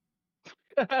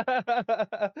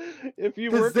 If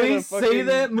you Because work they in a say fucking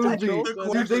that movie, control the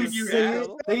center dude, they question you say asked.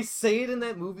 it. They say it in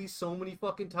that movie so many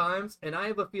fucking times, and I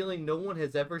have a feeling no one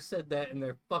has ever said that in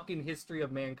their fucking history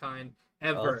of mankind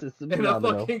ever. systems And a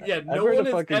nominal. fucking I've no heard one a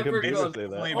has fucking ever computer gone. say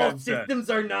that. Only All been said. systems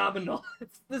are nominal.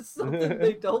 This is something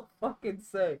they don't fucking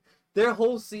say. Their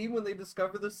whole scene when they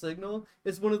discover the signal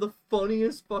is one of the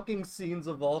funniest fucking scenes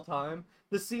of all time.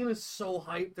 The scene is so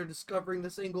hyped. They're discovering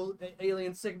this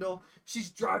alien signal. She's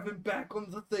driving back on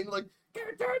the thing like,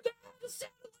 turn down the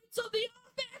satellites on the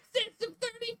off-axis of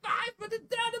 35, blah,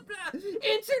 blah, blah,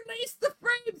 interlace the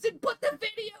frames and put the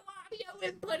video audio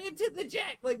input into the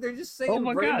jack. Like, they're just saying Oh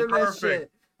my God, random ass perfect.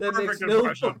 shit that Perfect makes no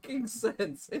impression. fucking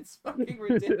sense. It's fucking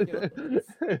ridiculous.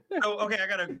 So, okay, I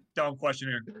got a dumb question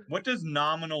here. What does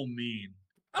nominal mean?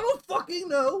 I don't fucking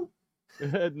know.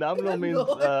 Nominal I have means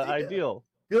no idea. ideal.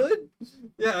 Good?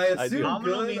 Yeah, I assume Ideal.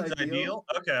 Nominal good, means ideal?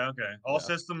 Okay, okay. All Yeah.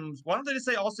 systems. Why don't they just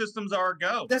say all systems are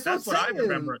go? That's what I I'm saying.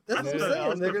 remember. That's what I'm Yeah, all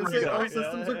saying. They're gonna systems say are all go.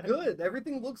 systems Yeah. are good.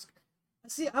 Everything looks.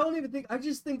 See, I don't even think. I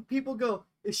just think people go,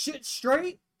 "Is shit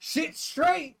straight? Shit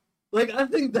straight." Like I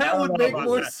think I that don't would know make about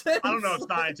more that. sense. I don't know if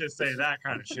scientists say that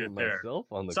kind of Putting shit there. myself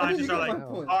on the Scientists you are get like, my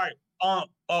all point. right,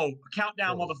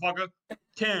 countdown, Oh. motherfucker.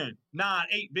 10, 9,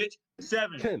 8, bitch.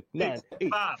 7, 10, 9, 8,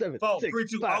 5, 7, 4, 6, 3,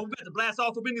 2. 5. Oh, we got to blast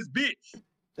off up in this bitch.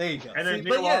 There you go. And then See,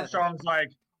 Neil but yeah, Armstrong's like,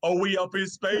 "Oh, we up in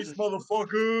space,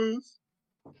 motherfuckers."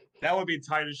 That would be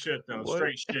tight as shit, though. What?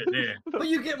 Straight shit there. but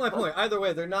you get my point. Either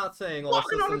way, they're not saying all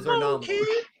Walking on the systems are moon, nominal.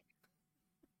 kid.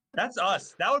 That's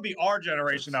us. That would be our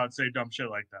generation. I would say dumb shit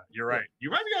like that. You're right. You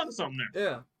might be onto something there.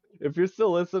 Yeah, If you're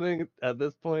still listening at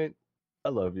this point, I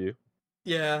love you.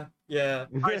 yeah, yeah.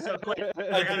 All right, so quick. I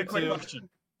I got do a quick too. question.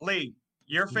 Lee,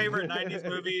 your favorite '90s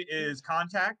movie is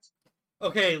Contact.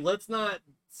 Okay, let's not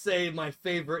say my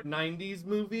favorite '90s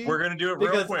movie We're gonna do it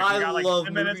real because quick. I We got like love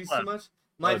 10 minutes movies so left. much.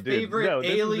 My Oh, dude, favorite no,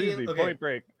 this is alien. easy. Okay, Point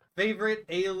Break. favorite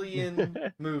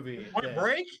alien movie. Point Okay.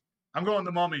 Break? I'm going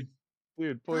The Mummy.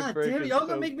 Dude, Point God Break damn it! is Y'all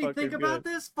gonna so make me think fucking about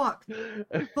good. this? Fuck.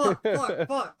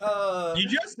 Fuck. You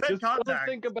just said Just don't Contact.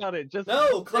 think about it. Just No,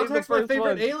 say the Contact's my first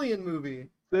favorite one. alien movie.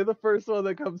 Say the first one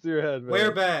that comes to your head, man.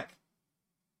 We're back.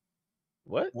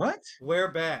 What? What? We're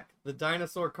back. The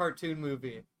dinosaur cartoon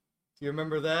movie. Do you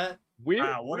remember that?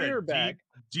 Wow, what a We're deep, back.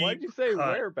 deep Why'd you say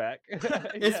cut. we're back?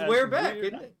 It's Yeah, We're back,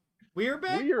 isn't it? We're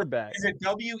back. We're back. Is it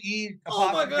W-E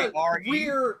Oh my god.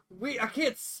 R-E? I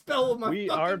can't spell with my We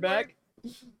fucking are back?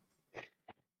 brain.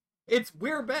 It's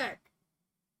We're back.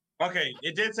 Okay,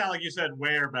 it did sound like you said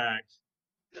we're back.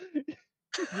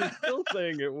 You're still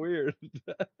saying it weird.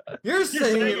 You're saying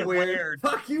saying it it weird. weird.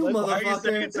 Fuck you, Why Why are you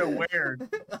saying motherfucker. it's so weird?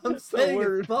 I'm It's a saying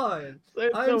word. it's fine. Say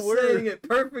it's I'm a word. saying it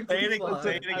perfectly Say it again, fine.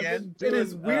 say it I've again. been It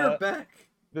is doing, We're back.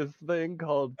 this thing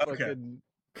called Okay. fucking.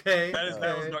 Okay.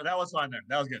 That was fine then.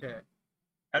 That was good. Okay.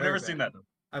 I've We're never back. seen that though.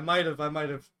 I might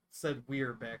have said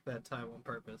We're back that time on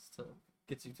purpose to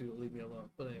get you to leave me alone.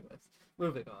 But anyways,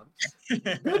 moving on.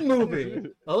 Good movie.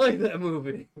 I like that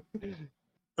movie.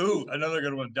 Ooh, another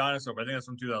good one, Dinosaur. But I think that's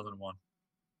from 2001.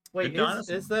 Wait, Good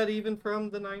dinosaur. is that even from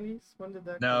the 90s? When did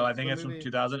that No, come? I think The it's from movie?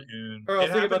 2000. Or I'll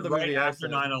It think about happened the right movie I after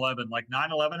said. 9/11. Like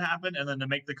 9/11 happened, and then to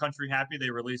make the country happy, they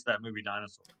released that movie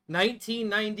Dinosaur.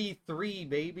 1993,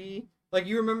 baby. Like,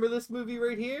 you remember this movie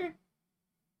right here?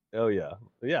 Oh yeah,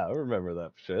 yeah, I remember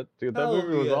that shit, dude. That Hell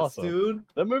movie was yes, awesome. dude.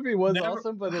 That movie was Never-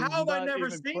 awesome, but it's How have I not never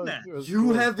even seen close that? to as You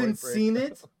cool as haven't Point Break. seen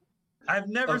it? I've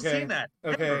never Okay, seen that.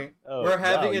 Okay. ever. Oh, We're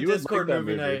having wow, a you would Discord like that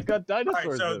movie night. It's got All right,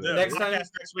 dinosaurs so in the it. Next time- podcast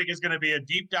next week is going to be a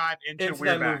deep dive into It's We're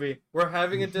that Back. movie. We're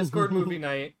having a Discord movie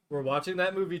night. We're watching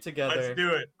that movie together. Let's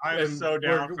do it. I'm and so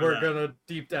down for we're that. gonna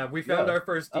deep dive. We found Yeah, our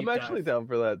first deep I'm actually dive. down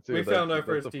for that too. We That's- found our that's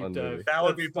first a deep fun dive. movie. That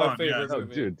would be That's my fun, favorite yes. Oh,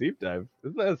 movie. dude, deep dive.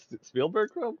 Isn't that a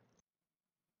Spielberg film?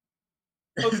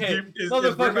 Okay, is We're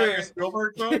Back a motherfucker.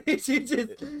 Spielberg film?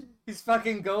 He's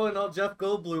fucking going all Jeff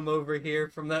Goldblum over here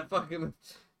from that fucking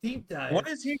deep dive. What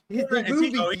is he? He's the is he-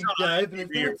 movie oh, he's deep on dive,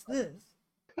 and IMDb. it's this.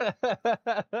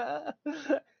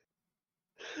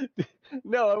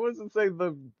 No, I wasn't saying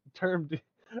the term.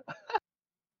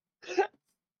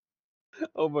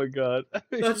 Oh my god.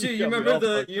 That's you. You got me remember all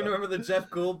the fucked up. remember the Jeff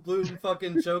Goldblum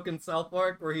fucking joke in South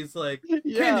Park where he's like,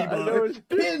 Yeah, candy I know bar, what-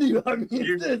 candy bar means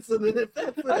You- this, and then if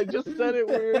that's I just said it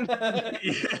weird.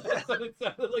 That's what it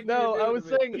sounded like you No, were I doing was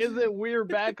to me. saying, is it We're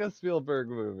Back a Spielberg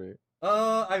movie?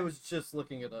 I was just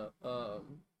looking it up.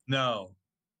 No.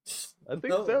 I think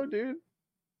No. so, dude.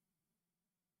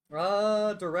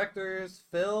 Directors,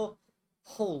 Phil.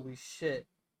 Holy shit.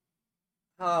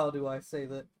 How do I say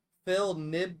that? Phil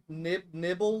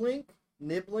Nibblink?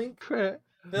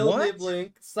 Phil What?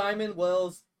 Niblink, Simon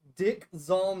Wells, Dick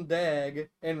Zondag,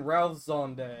 and Ralph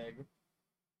Zondag.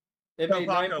 It So, made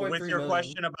Paco, 9.3 with your million.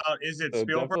 question about is it So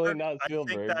Spielberg? definitely not I think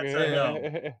Spielberg. that's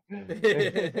a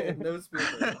no. No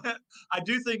Spielberg. I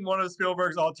do think one of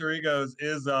Spielberg's alter egos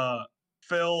is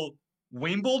Phil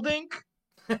Wimbledink.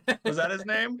 Was that his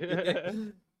name?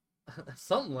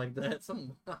 Something like that.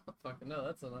 Something. I don't fucking know.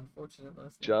 That's an unfortunate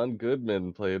last name. John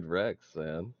Goodman played Rex,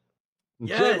 man.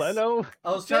 Yes! Jay Leno.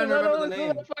 I was Jay trying to remember Leno the is in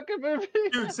name. that fucking movie.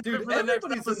 Dude, save Dude, it for the next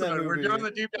everybody's in that episode. We're movie. doing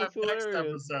the deep dive That's next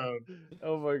hilarious. episode.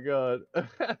 Oh my god.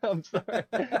 I'm sorry.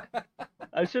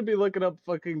 I should be looking up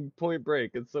fucking Point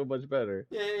Break. It's so much better.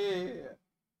 Yeah.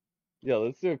 Yeah,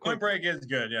 let's do a quick. Point Break is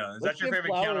good, yeah. Is Let's that your give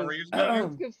favorite Keanu flowers- Reeves movie?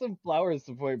 Let's give some flowers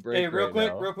to Point Break. Hey, real right quick,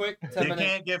 now. real quick. 10 You minutes.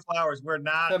 can't give flowers. We're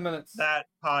not 10 minutes. that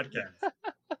podcast.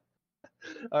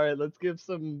 All right, let's give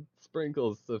some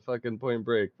sprinkles to fucking Point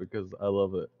Break because I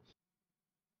love it.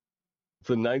 It's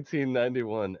a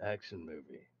 1991 action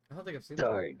movie I don't think I've seen that.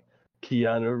 starring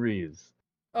Keanu Reeves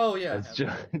Oh, yeah. I as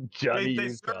have. Johnny They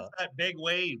surf Utah that big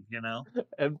wave, you know?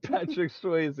 and Patrick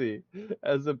Swayze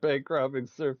as a bank robbing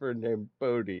surfer named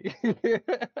Bodie.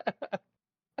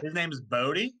 His name is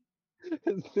Bodie?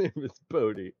 His name is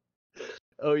Bodie.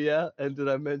 Oh yeah, and did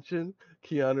I mention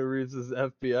Keanu Reeves'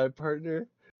 FBI partner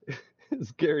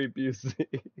is Gary Busey?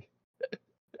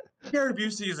 Gary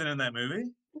Busey isn't in that movie.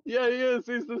 Yeah, he is.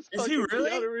 He's this Is he fucking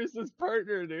really? Keanu Reeves'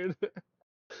 partner, dude.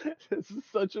 This is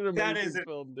such an amazing That is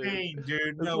film, dude. insane, dude.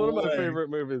 It's No one of my way. favorite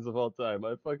movies of all time.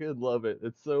 I fucking love it.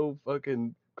 It's so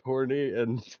fucking corny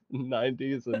and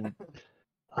 90s and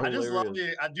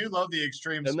hilarious. I do love the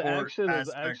extreme And the sport action is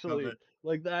aspect actually of it.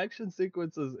 like the action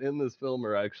sequences in this film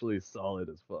are actually solid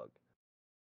as fuck.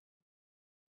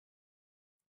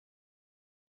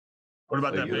 What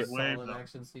about Like, that big it's wave? Solid though?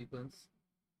 action sequence.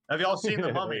 Have y'all seen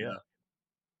The Mummy? Yeah.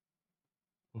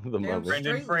 though? The Damn Mummy. Brendan straight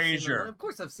we've seen The Fraser. Mummy. Of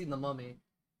course I've seen The Mummy.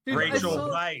 Dude,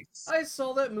 Rachel I Weisz.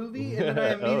 saw that movie and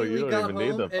then I Oh, you immediately don't got even need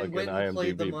home the and fucking went and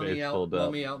played the IMDb mummy page out, pulled up.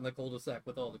 mummy out in the cul-de-sac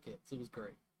with all the kids. It was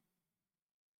great.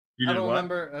 You I did don't what?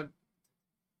 remember.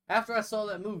 After I saw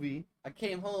that movie, I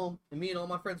came home and me and all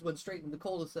my friends went straight in the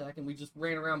cul-de-sac and we just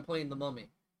ran around playing the mummy,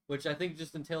 which I think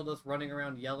just entailed us running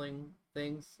around yelling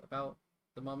things about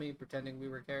the mummy, pretending we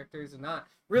were characters and not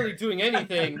really doing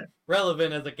anything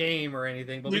relevant as a game or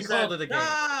anything, but we You called said, it a game.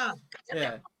 "Ah!"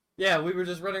 Yeah, we were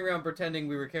just running around pretending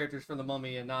we were characters from the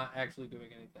mummy and not actually doing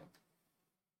anything.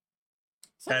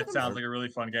 That sounds like a really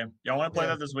fun game. Y'all want to play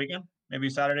Yeah. that this weekend? Maybe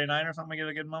Saturday night or something? Get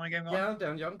a good mummy game going? Yeah, I'm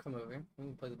down. Y'all can come over. We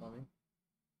can play the mummy.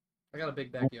 I got a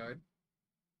big backyard.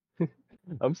 I'm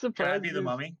Can I surprised. be the these-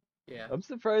 mummy? Yeah. I'm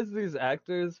surprised these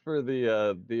actors for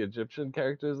the Egyptian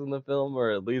characters in the film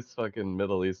are at least fucking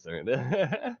Middle Eastern.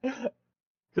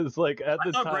 Because like at I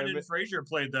the thought time, Brendan Fraser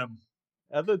played them.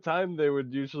 at the time they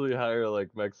would usually hire like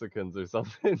Mexicans or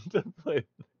something to play.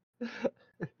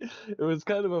 It was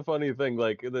kind of a funny thing.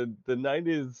 Like the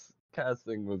 90s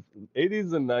casting was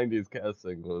 80s and 90s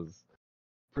casting was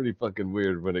pretty fucking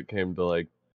weird when it came to like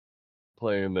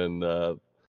playing in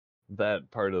that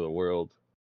part of the world.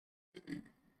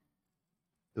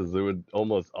 Because it would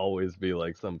almost always be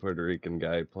like some Puerto Rican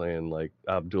guy playing like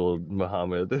Abdul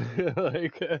Muhammad.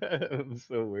 Like, it was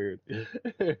so weird.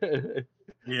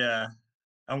 Yeah.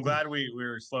 I'm glad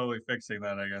we're slowly fixing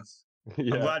that, I guess. I'm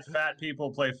Yeah. glad fat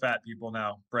people play fat people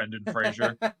now. Brendan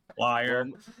Fraser. Liar.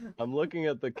 I'm looking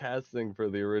at the casting for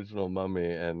the original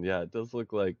Mummy, and yeah, it does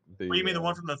look like the. What, you mean the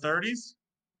one from the 30s?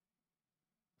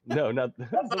 No, not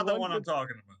That's not the one I'm with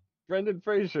talking about. Brendan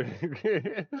Fraser.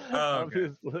 Oh, okay.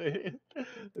 Obviously,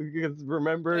 because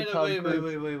remember Wait, Tom wait, Cruise.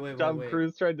 wait, wait, wait, Tom wait.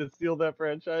 Cruise tried to steal that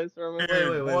franchise from him.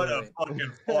 Dude, wait, what wait, a wait.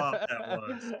 fucking flop that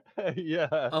was. Yeah.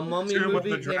 A mummy Tomb of movie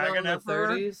the came out in Dragon the Emperor?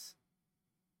 30s.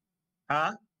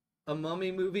 Huh? A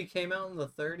mummy movie came out in the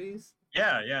 30s.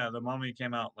 Yeah, the Mummy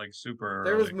came out like super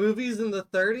There early. was movies in the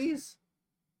 30s.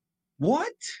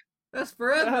 What? That's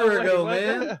forever Wait, ago, what?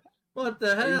 man. What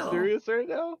the Are you hell? serious right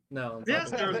now? No. I'm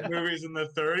Yes, talking there was about- movies in the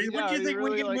 30s. Yeah, What do are you think?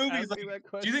 really, Wicked movies? asking Like,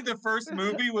 that do you think the first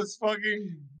movie was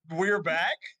fucking We're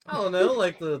Back? I don't know,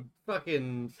 like the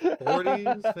fucking 40s. That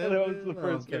was 50s? the No,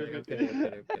 first I'm kidding,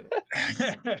 movie. I'm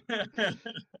kidding.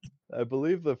 I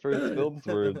believe the first films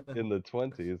were in the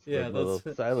 20s. Yeah, like little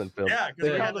those- silent films. Yeah, because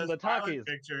They we called had them those the pilot talkies.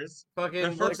 pictures. Fucking The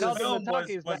what's first They called his- them film the was,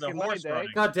 talkies was back a in my horse day. running.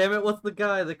 God damn it, what's the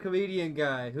guy, the comedian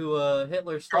guy who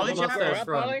Hitler stole Charlie the mustache Chaplin.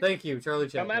 from? Polly? Thank you, Charlie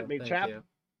Chaplin. at me, Thank chap. you.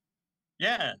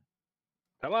 Yeah.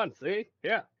 Come on, see?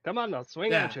 Yeah, come on, I'll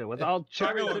swing Yeah. at you with all So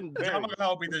I'm cherries gonna, and I'm gonna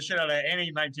help beat the shit out of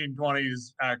any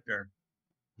 1920s actor.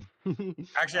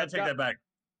 berries. Actually, I I've take got- that back.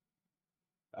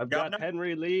 I've Got got no-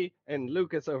 Henry Lee and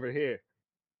Lucas over here.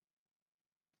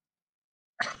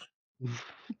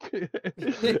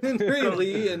 Henry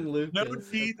Lee and Lucas. No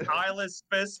teeth, eyeless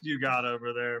fist you got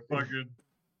over there. Fucking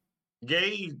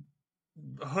gay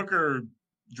hooker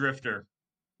drifter.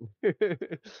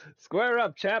 Square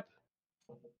up, chap.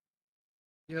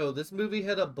 Yo, this movie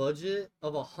had a budget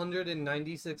of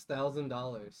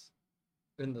 $196,000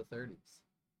 in the 30s.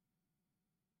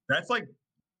 That's like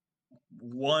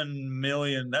 1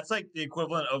 million. That's like the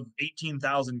equivalent of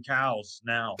 18,000 cows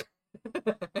now.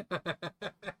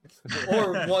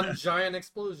 Or one giant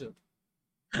explosion.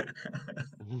 I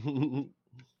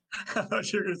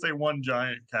thought you were gonna say one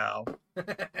giant cow.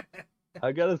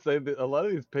 I gotta say, a lot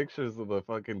of these pictures of the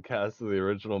fucking cast of the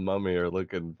original Mummy are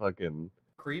looking fucking...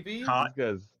 Creepy? Hot. These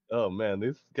guys... Oh man,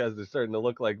 these guys are starting to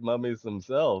look like mummies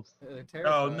themselves. They're Oh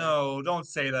terrifying. no, don't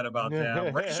say that about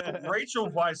them. Rachel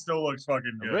Weisz still looks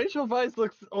fucking good. Rachel Weisz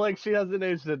looks like she hasn't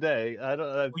aged a day. I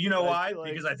don't... You know why? feel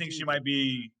like Because I think she might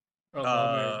be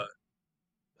Oh,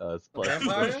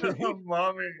 vampire?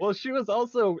 Mommy. Well, she was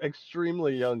also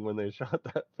extremely young when they shot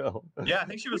that film. Yeah, I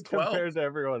think she was 12. Compared to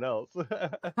everyone else.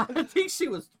 I think she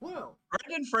was 12.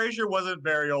 Brendan Fraser wasn't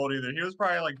very old either. He was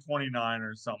probably like 29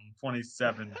 or something,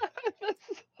 27.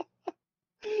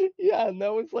 Yeah, and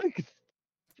that was like...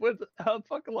 how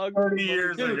fucking long? 30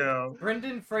 years Dude, ago.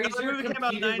 Brendan Fraser That movie came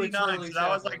out in competed with 99, Charlie so that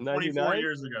was like Chaplin. 24 99?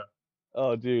 years ago.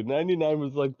 Oh, dude, 99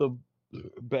 was like the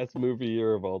best movie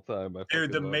year of all time.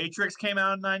 Dude, The Matrix came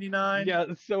out in 99. Yeah,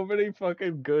 so many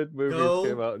fucking good movies Go.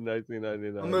 came out in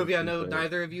 1999. A movie It's I know insane.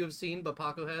 neither of you have seen, but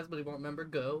Paco has, but he won't remember.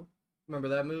 Go. Remember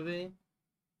that movie?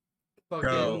 Fucking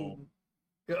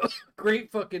Go.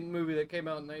 Great fucking movie that came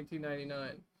out in 1999.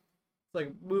 It's like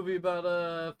a movie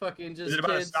about fucking just Is it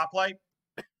about kids. a stoplight?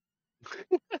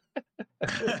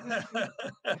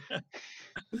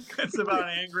 It's about an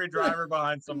angry driver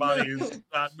behind somebody who's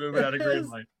not moving at a green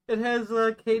light. It has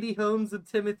Katie Holmes and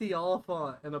Timothy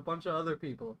Oliphant and a bunch of other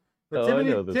people. But Oh, I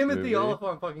know this Timothy movie.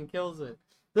 Oliphant fucking kills it.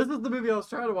 This is the movie I was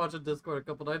trying to watch on Discord a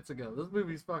couple nights ago. This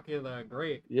movie's fucking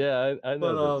great. Yeah, I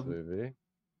know But, this movie.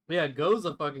 Yeah, Go's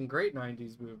a fucking great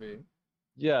 90s movie.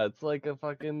 Yeah, it's like a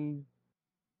fucking,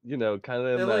 you know, kind of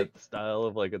in They're that like- style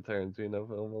of like a Tarantino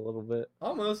film a little bit.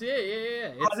 Almost, yeah.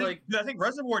 It's I think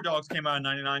Reservoir Dogs came out in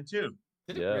 99 too.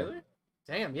 Did Yeah. it really?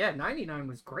 Damn, yeah, 99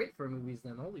 was great for movies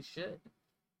then. Holy shit.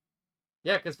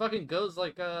 Yeah, because fucking Go's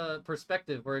like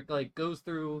perspective, where it like goes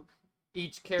through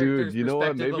each character's you know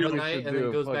what? perspective Maybe of the we night should and do then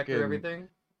a goes back through fucking- everything.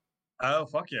 Oh,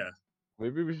 fuck yeah.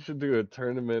 Maybe we should do a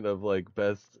tournament of like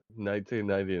best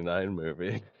 1999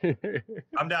 movie.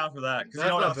 I'm down for that. Because That's you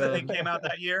know what not else I think bad. came out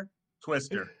that year?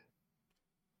 Twister.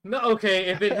 No, okay,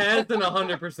 if it has, then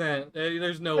 100%.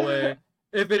 There's no way.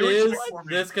 If it It was is, quick for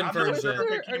me. this I'm not confirms sure it.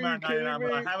 if it came Are out in you 99, kidding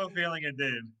but I me? have a feeling it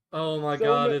did. Oh my So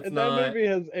god, ma- it's that not. movie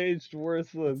has aged worse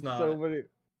than It's not. so many.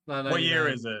 Not What year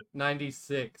 99. is it?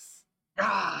 96.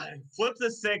 God, flip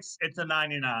the 6, it's a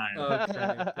 99. Okay,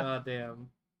 god damn.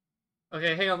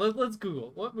 Okay, hang on, let's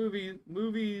Google. What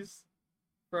movies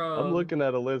from... I'm looking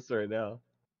at a list right now.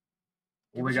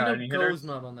 Yeah, We but got you any know hitters? Go's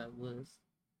not on that list.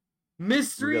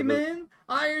 Mystery We got the- Men,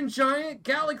 Iron Giant,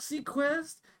 Galaxy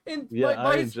Quest, and Yeah,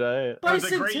 Iron Bicentennial. Giant. It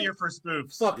was a great year for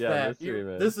spoofs. Fuck Yeah, that. Mystery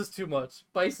Men. This is too much.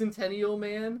 Bicentennial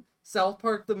Man, South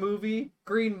Park the movie,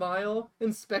 Green Mile,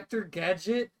 Inspector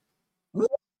Gadget,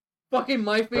 fucking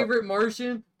My Favorite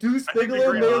Martian, Deuce I think the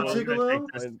Bigelow, Green Male Mile is gonna Gigolo,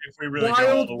 take this if we really go all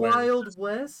Wild the way. Wild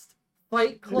West,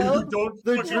 Fight Club, Don't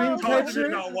The fucking talk to me Dreamcatcher,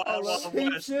 about Wild Wild West.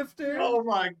 Shapeshifter, Oh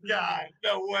my god,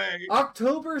 no way.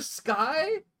 October Sky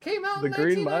came out in The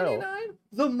Green Mile. 1999.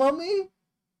 The Mummy.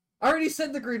 I already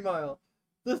said The Green Mile.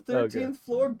 The 13th Okay.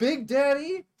 Floor, Big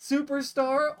Daddy,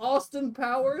 Superstar, Austin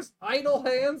Powers, Idle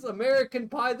Hands, American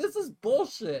Pie. This is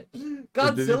bullshit. Did you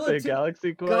Godzilla. say 2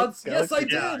 Galaxy Quest? Yes, I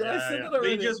Galaxy- did. I said it We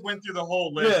already. just went through the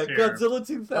whole Yeah, list here. Godzilla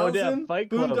 2000. Oh yeah,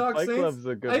 Fight Club. Boondock Fight Saints. Club's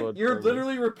a good one. You're for me.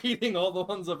 literally repeating all the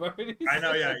ones I've already said. I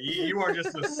know, yeah. You are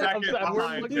just a second I'm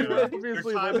behind. looking- Dude. we're Your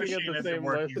obviously time looking at machine the isn't same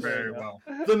working list very right now.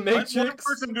 well. The Let one Matrix.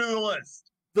 person do the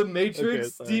list. The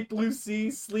Matrix, Okay, Deep Blue Sea,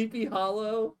 Sleepy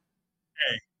Hollow,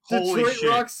 Holy Detroit shit.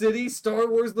 Rock City, Star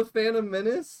Wars: The Phantom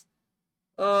Menace.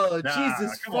 Nah,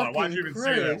 Jesus come on. Why'd you fucking even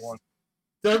say that Christ. one?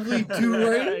 Dudley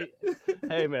Do-Right.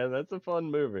 Hey man, that's a fun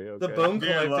movie. Okay. The Bone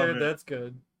Yeah, I love Collector, it. that's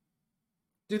good.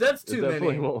 Dude, that's It too definitely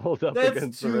many. won't hold up That's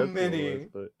against too the rest of the many. list,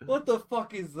 but... What the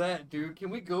fuck is that, dude? Can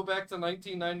we go back to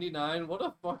 1999? What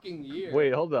a fucking year.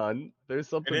 Wait, hold on. There's It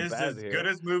something is bad as here. good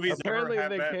as movies Apparently, ever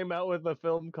have they been. came out with a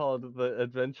film called The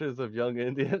Adventures of Young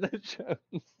Indiana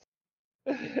Jones.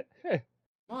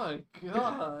 My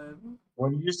god.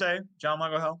 What did you say, John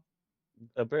Michael Hell?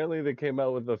 Apparently, they came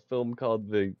out with a film called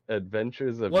The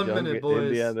Adventures of 1 Young minute, boys.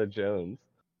 Indiana Jones.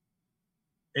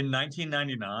 In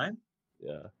 1999?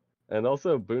 Yeah. And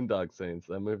also Boondock Saints.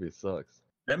 That movie sucks.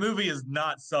 That movie is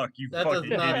not suck, you That does fucking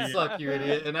not idiot. suck, you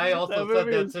idiot. And I also That said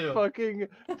movie that is too. fucking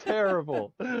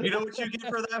terrible. You know what you get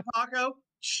for that, Paco?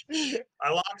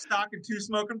 I lock, stock, and 2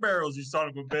 smoking barrels, you son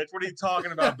of a bitch. What are you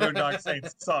talking about? Boondock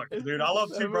Saints sucks, dude. I love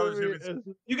That Two Brothers. movie Movies.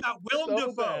 is You got Willem so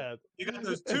Dafoe. bad. You got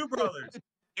those 2 brothers.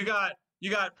 You got You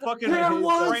got fucking There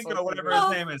was- Franco, whatever his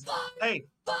name is. Hey,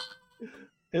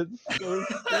 It's so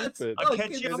stupid. I'll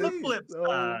catch you on the insane. flip So-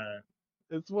 side.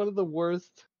 It's one of the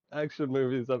worst action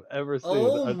movies I've ever seen.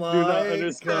 Oh I my do not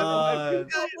understand why God.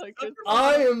 people like it.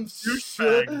 I am shook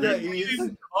Douchebag. that What are you.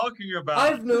 you talking about?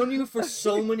 I've known you for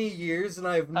so many years, and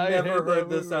I've I never hate that heard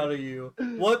this movie. out of you.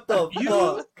 What the You-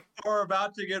 fuck? We're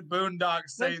about to get Boondock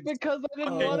That's Saints. because I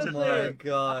didn't Oh want to Oh say my it. I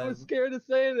God. was scared of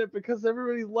saying it because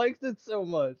everybody liked it so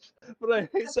much. But I hate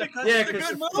That's that. because Yeah, it's a 'cause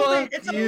good movie. fuck It's a you.